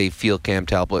like they feel Cam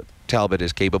Talbot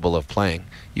is capable of playing.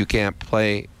 You can't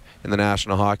play in the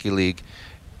National Hockey League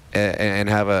and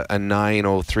have a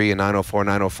 .903, a .904,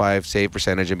 .905 save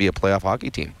percentage and be a playoff hockey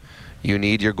team. You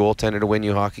need your goaltender to win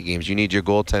you hockey games. You need your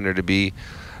goaltender to be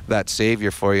that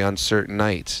savior for you on certain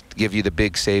nights, to give you the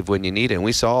big save when you need it. And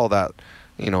we saw all that,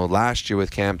 last year with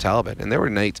Cam Talbot. And there were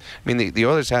nights, the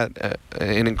Oilers had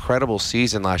an incredible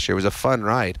season last year. It was a fun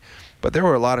ride. But there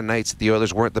were a lot of nights that the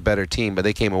Oilers weren't the better team, but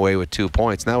they came away with 2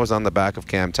 points. And that was on the back of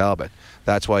Cam Talbot.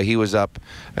 That's why he was up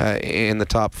in the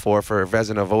top 4 for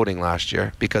Vezina voting last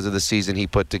year, because of the season he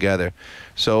put together.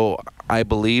 So I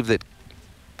believe that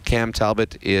Cam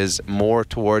Talbot is more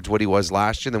towards what he was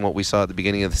last year than what we saw at the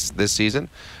beginning of this season.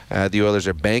 The Oilers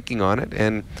are banking on it.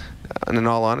 And in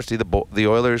all honesty, the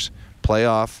Oilers'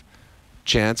 playoff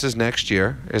chances next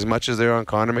year, as much as they're on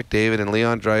Connor McDavid and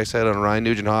Leon Draisaitl and Ryan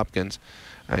Nugent-Hopkins,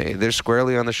 they're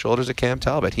squarely on the shoulders of Cam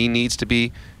Talbot. He needs to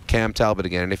be Cam Talbot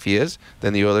again, and if he is,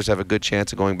 then the Oilers have a good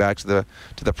chance of going back to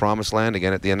the promised land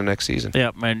again at the end of next season.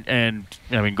 Yeah, and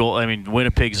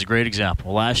Winnipeg is a great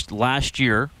example. Last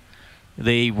year,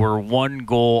 they were 1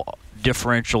 goal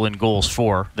differential in goals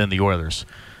for than the Oilers.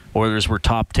 Oilers were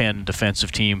top 10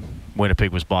 defensive team.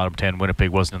 Winnipeg was bottom 10. Winnipeg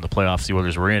wasn't in the playoffs. The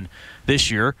Oilers were in. This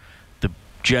year, the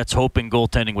Jets, hoping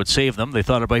goaltending would save them. They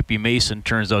thought it might be Mason.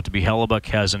 Turns out to be Hellebuck.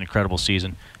 Has an incredible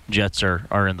season. Jets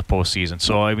are in the postseason.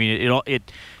 So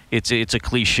it's a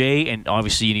cliche, and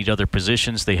obviously you need other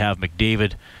positions. They have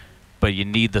McDavid, but you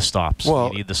need the stops.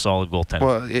 You need the solid goaltender.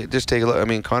 Well, just take a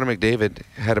look. Connor McDavid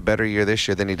had a better year this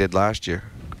year than he did last year.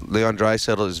 Leon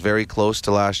Draisaitl is very close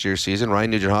to last year's season.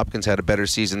 Ryan Nugent-Hopkins had a better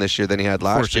season this year than he had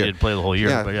last year. He didn't play the whole year,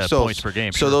 but points per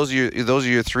game. So those are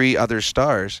your three other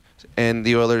stars, and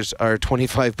the Oilers are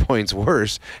 25 points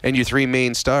worse, and your three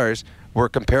main stars were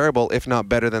comparable, if not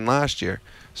better than last year.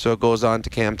 So it goes on to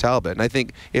Cam Talbot. And I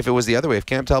think if it was the other way, if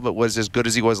Cam Talbot was as good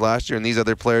as he was last year and these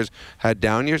other players had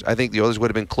down years, I think the Oilers would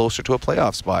have been closer to a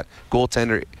playoff spot.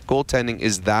 Goaltending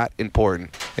is that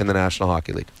important in the National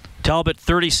Hockey League. Talbot,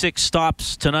 36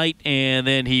 stops tonight, and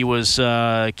then he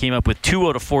came up with 2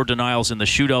 out of 4 denials in the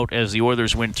shootout as the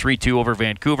Oilers win 3-2 over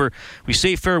Vancouver. We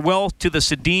say farewell to the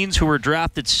Sedins, who were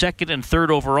drafted 2nd and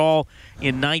 3rd overall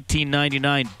in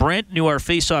 1999. Brent knew our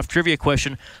face-off trivia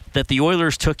question that the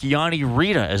Oilers took Yanni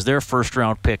Rita as their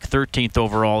first-round pick, 13th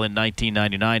overall in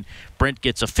 1999. Brent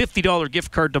gets a $50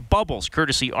 gift card to Bubbles,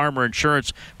 courtesy Armor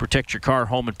Insurance. Protect your car,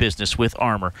 home, and business with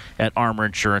Armor at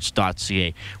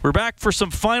armorinsurance.ca. We're back for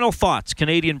some final thoughts.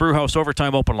 Canadian Brewhouse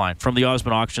Overtime Open Line from the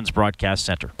Osmond Auctions Broadcast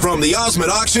Center. From the Osmond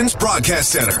Auctions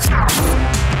Broadcast Center,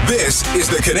 this is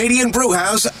the Canadian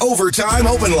Brewhouse Overtime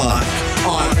Open Line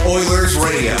on Oilers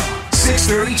Radio.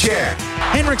 630 CHED.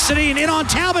 Henrik Sedin in on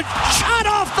Talbot, shot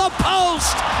off the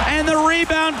post, and the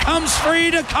rebound comes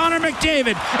free to Connor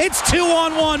McDavid. It's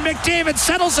 2-on-1. McDavid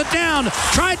settles it down,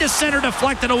 tried to center,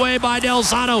 deflected away by Del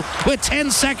Zotto with 10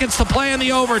 seconds to play in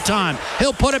the overtime.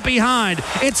 He'll put it behind.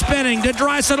 It's spinning to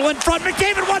Draisaitl in front.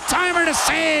 McDavid one-timer to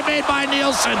save, made by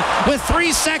Nielsen with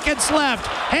 3 seconds left.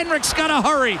 Henrik's got to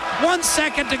hurry. 1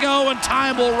 second to go, and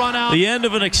time will run out. The end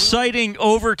of an exciting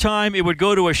overtime. It would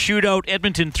go to a shootout.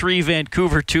 Edmonton 3,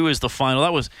 Vancouver 2 is the final.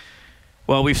 That was,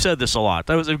 well, we've said this a lot.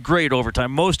 That was a great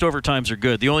overtime. Most overtimes are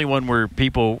good. The only one where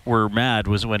people were mad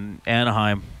was when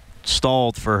Anaheim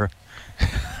stalled for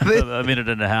a minute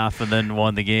and a half and then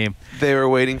won the game. They were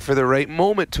waiting for the right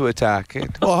moment to attack.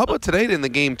 Well, how about tonight in the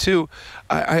game, too?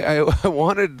 I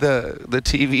wanted the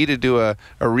TV to do a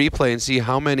replay and see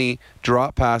how many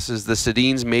drop passes the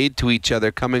Sedins made to each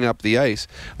other coming up the ice.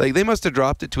 Like, they must have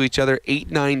dropped it to each other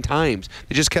 8-9 times.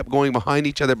 They just kept going behind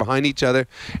each other,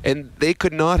 and they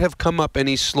could not have come up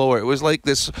any slower. It was like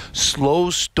this slow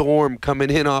storm coming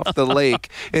in off the lake.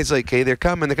 It's like, okay, they're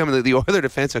coming. The Oiler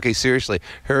defense, okay, seriously,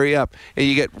 hurry up. And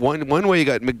you get one way, you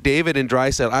got McDavid and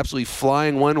Draisaitl absolutely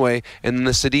flying one way, and then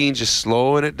the Sedins just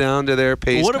slowing it down to their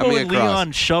pace. What about when across.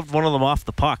 Leon shoved one of them off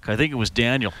the puck? I think it was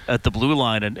Daniel at the blue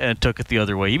line and took it the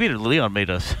other way. Leon made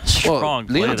a strong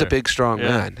play. Leon's a big, strong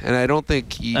man, and I don't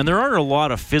think And there aren't a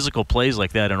lot of physical plays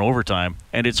like that in overtime,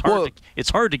 and it's hard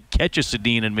to catch a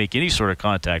Sedin and make any sort of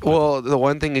contact. Well, the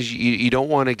one thing is you don't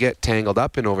want to get tangled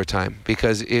up in overtime,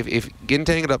 because if getting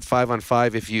tangled up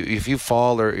 5-on-5, if you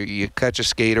fall or you catch a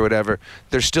skate or whatever,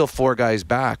 there's still 4 guys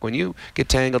back. When you get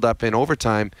tangled up in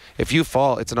overtime, if you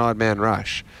fall, it's an odd man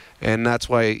rush. And that's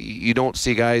why you don't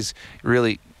see guys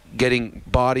really getting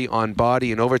body on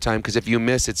body in overtime, because if you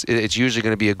miss, it's usually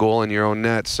going to be a goal in your own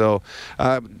net. So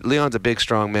Leon's a big,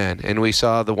 strong man. And we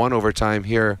saw the one overtime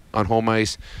here on home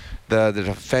ice. The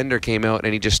defender came out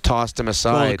and he just tossed him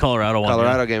aside.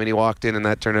 Colorado game, and he walked in, and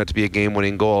that turned out to be a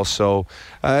game-winning goal. So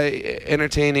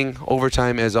entertaining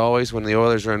overtime as always when the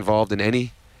Oilers are involved in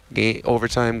any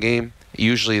overtime game.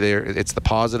 Usually it's the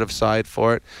positive side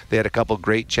for it. They had a couple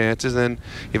great chances, and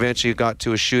eventually got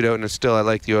to a shootout, and still I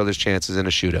like the Oilers' chances in a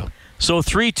shootout. So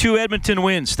 3-2 Edmonton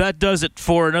wins. That does it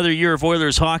for another year of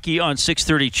Oilers hockey on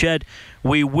 630 CHED.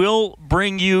 We will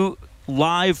bring you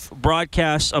live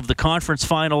broadcasts of the conference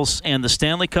finals and the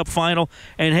Stanley Cup final.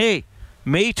 And hey,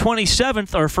 May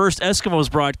 27th, our first Eskimos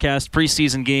broadcast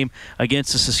preseason game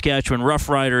against the Saskatchewan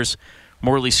Roughriders.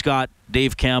 Morley Scott,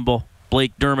 Dave Campbell,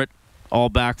 Blake Dermott, all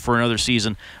back for another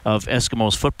season of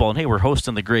Eskimos football. And hey, we're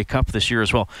hosting the Grey Cup this year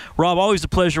as well. Rob, always a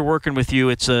pleasure working with you.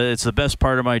 It's the best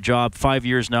part of my job. 5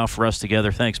 years now for us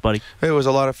together. Thanks, buddy. It was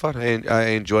a lot of fun. I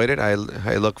enjoyed it. I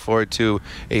look forward to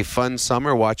a fun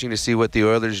summer, watching to see what the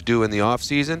Oilers do in the off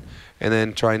season, and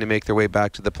then trying to make their way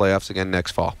back to the playoffs again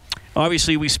next fall.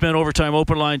 Obviously, we spent Overtime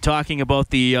Open Line talking about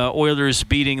the Oilers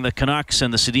beating the Canucks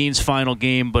and the Sedins' final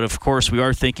game, but of course we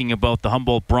are thinking about the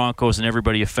Humboldt Broncos and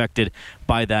everybody affected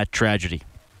by that tragedy.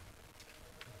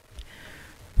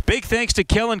 Big thanks to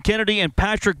Kellen Kennedy and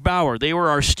Patrick Bauer. They were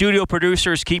our studio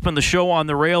producers, keeping the show on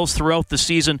the rails throughout the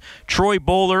season. Troy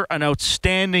Bowler, an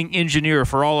outstanding engineer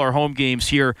for all our home games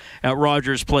here at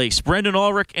Rogers Place. Brendan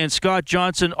Ulrich and Scott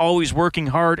Johnson, always working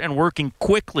hard and working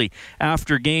quickly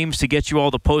after games to get you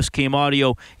all the post-game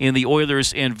audio in the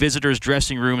Oilers and visitors'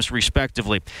 dressing rooms,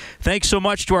 respectively. Thanks so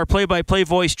much to our play-by-play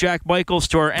voice, Jack Michaels,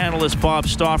 to our analyst, Bob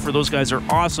Stauffer. Those guys are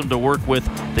awesome to work with.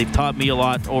 They've taught me a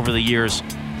lot over the years.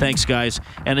 Thanks, guys.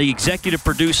 And the executive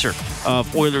producer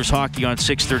of Oilers Hockey on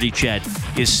 630 CHED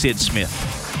is Sid Smith.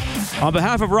 On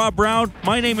behalf of Rob Brown,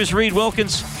 my name is Reed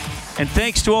Wilkins, and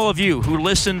thanks to all of you who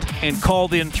listened and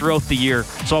called in throughout the year.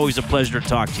 It's always a pleasure to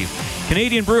talk to you.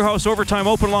 Canadian Brewhouse Overtime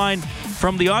Open Line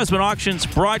from the Osmond Auctions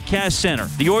Broadcast Center.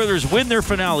 The Oilers win their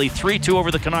finale 3-2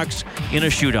 over the Canucks in a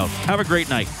shootout. Have a great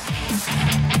night.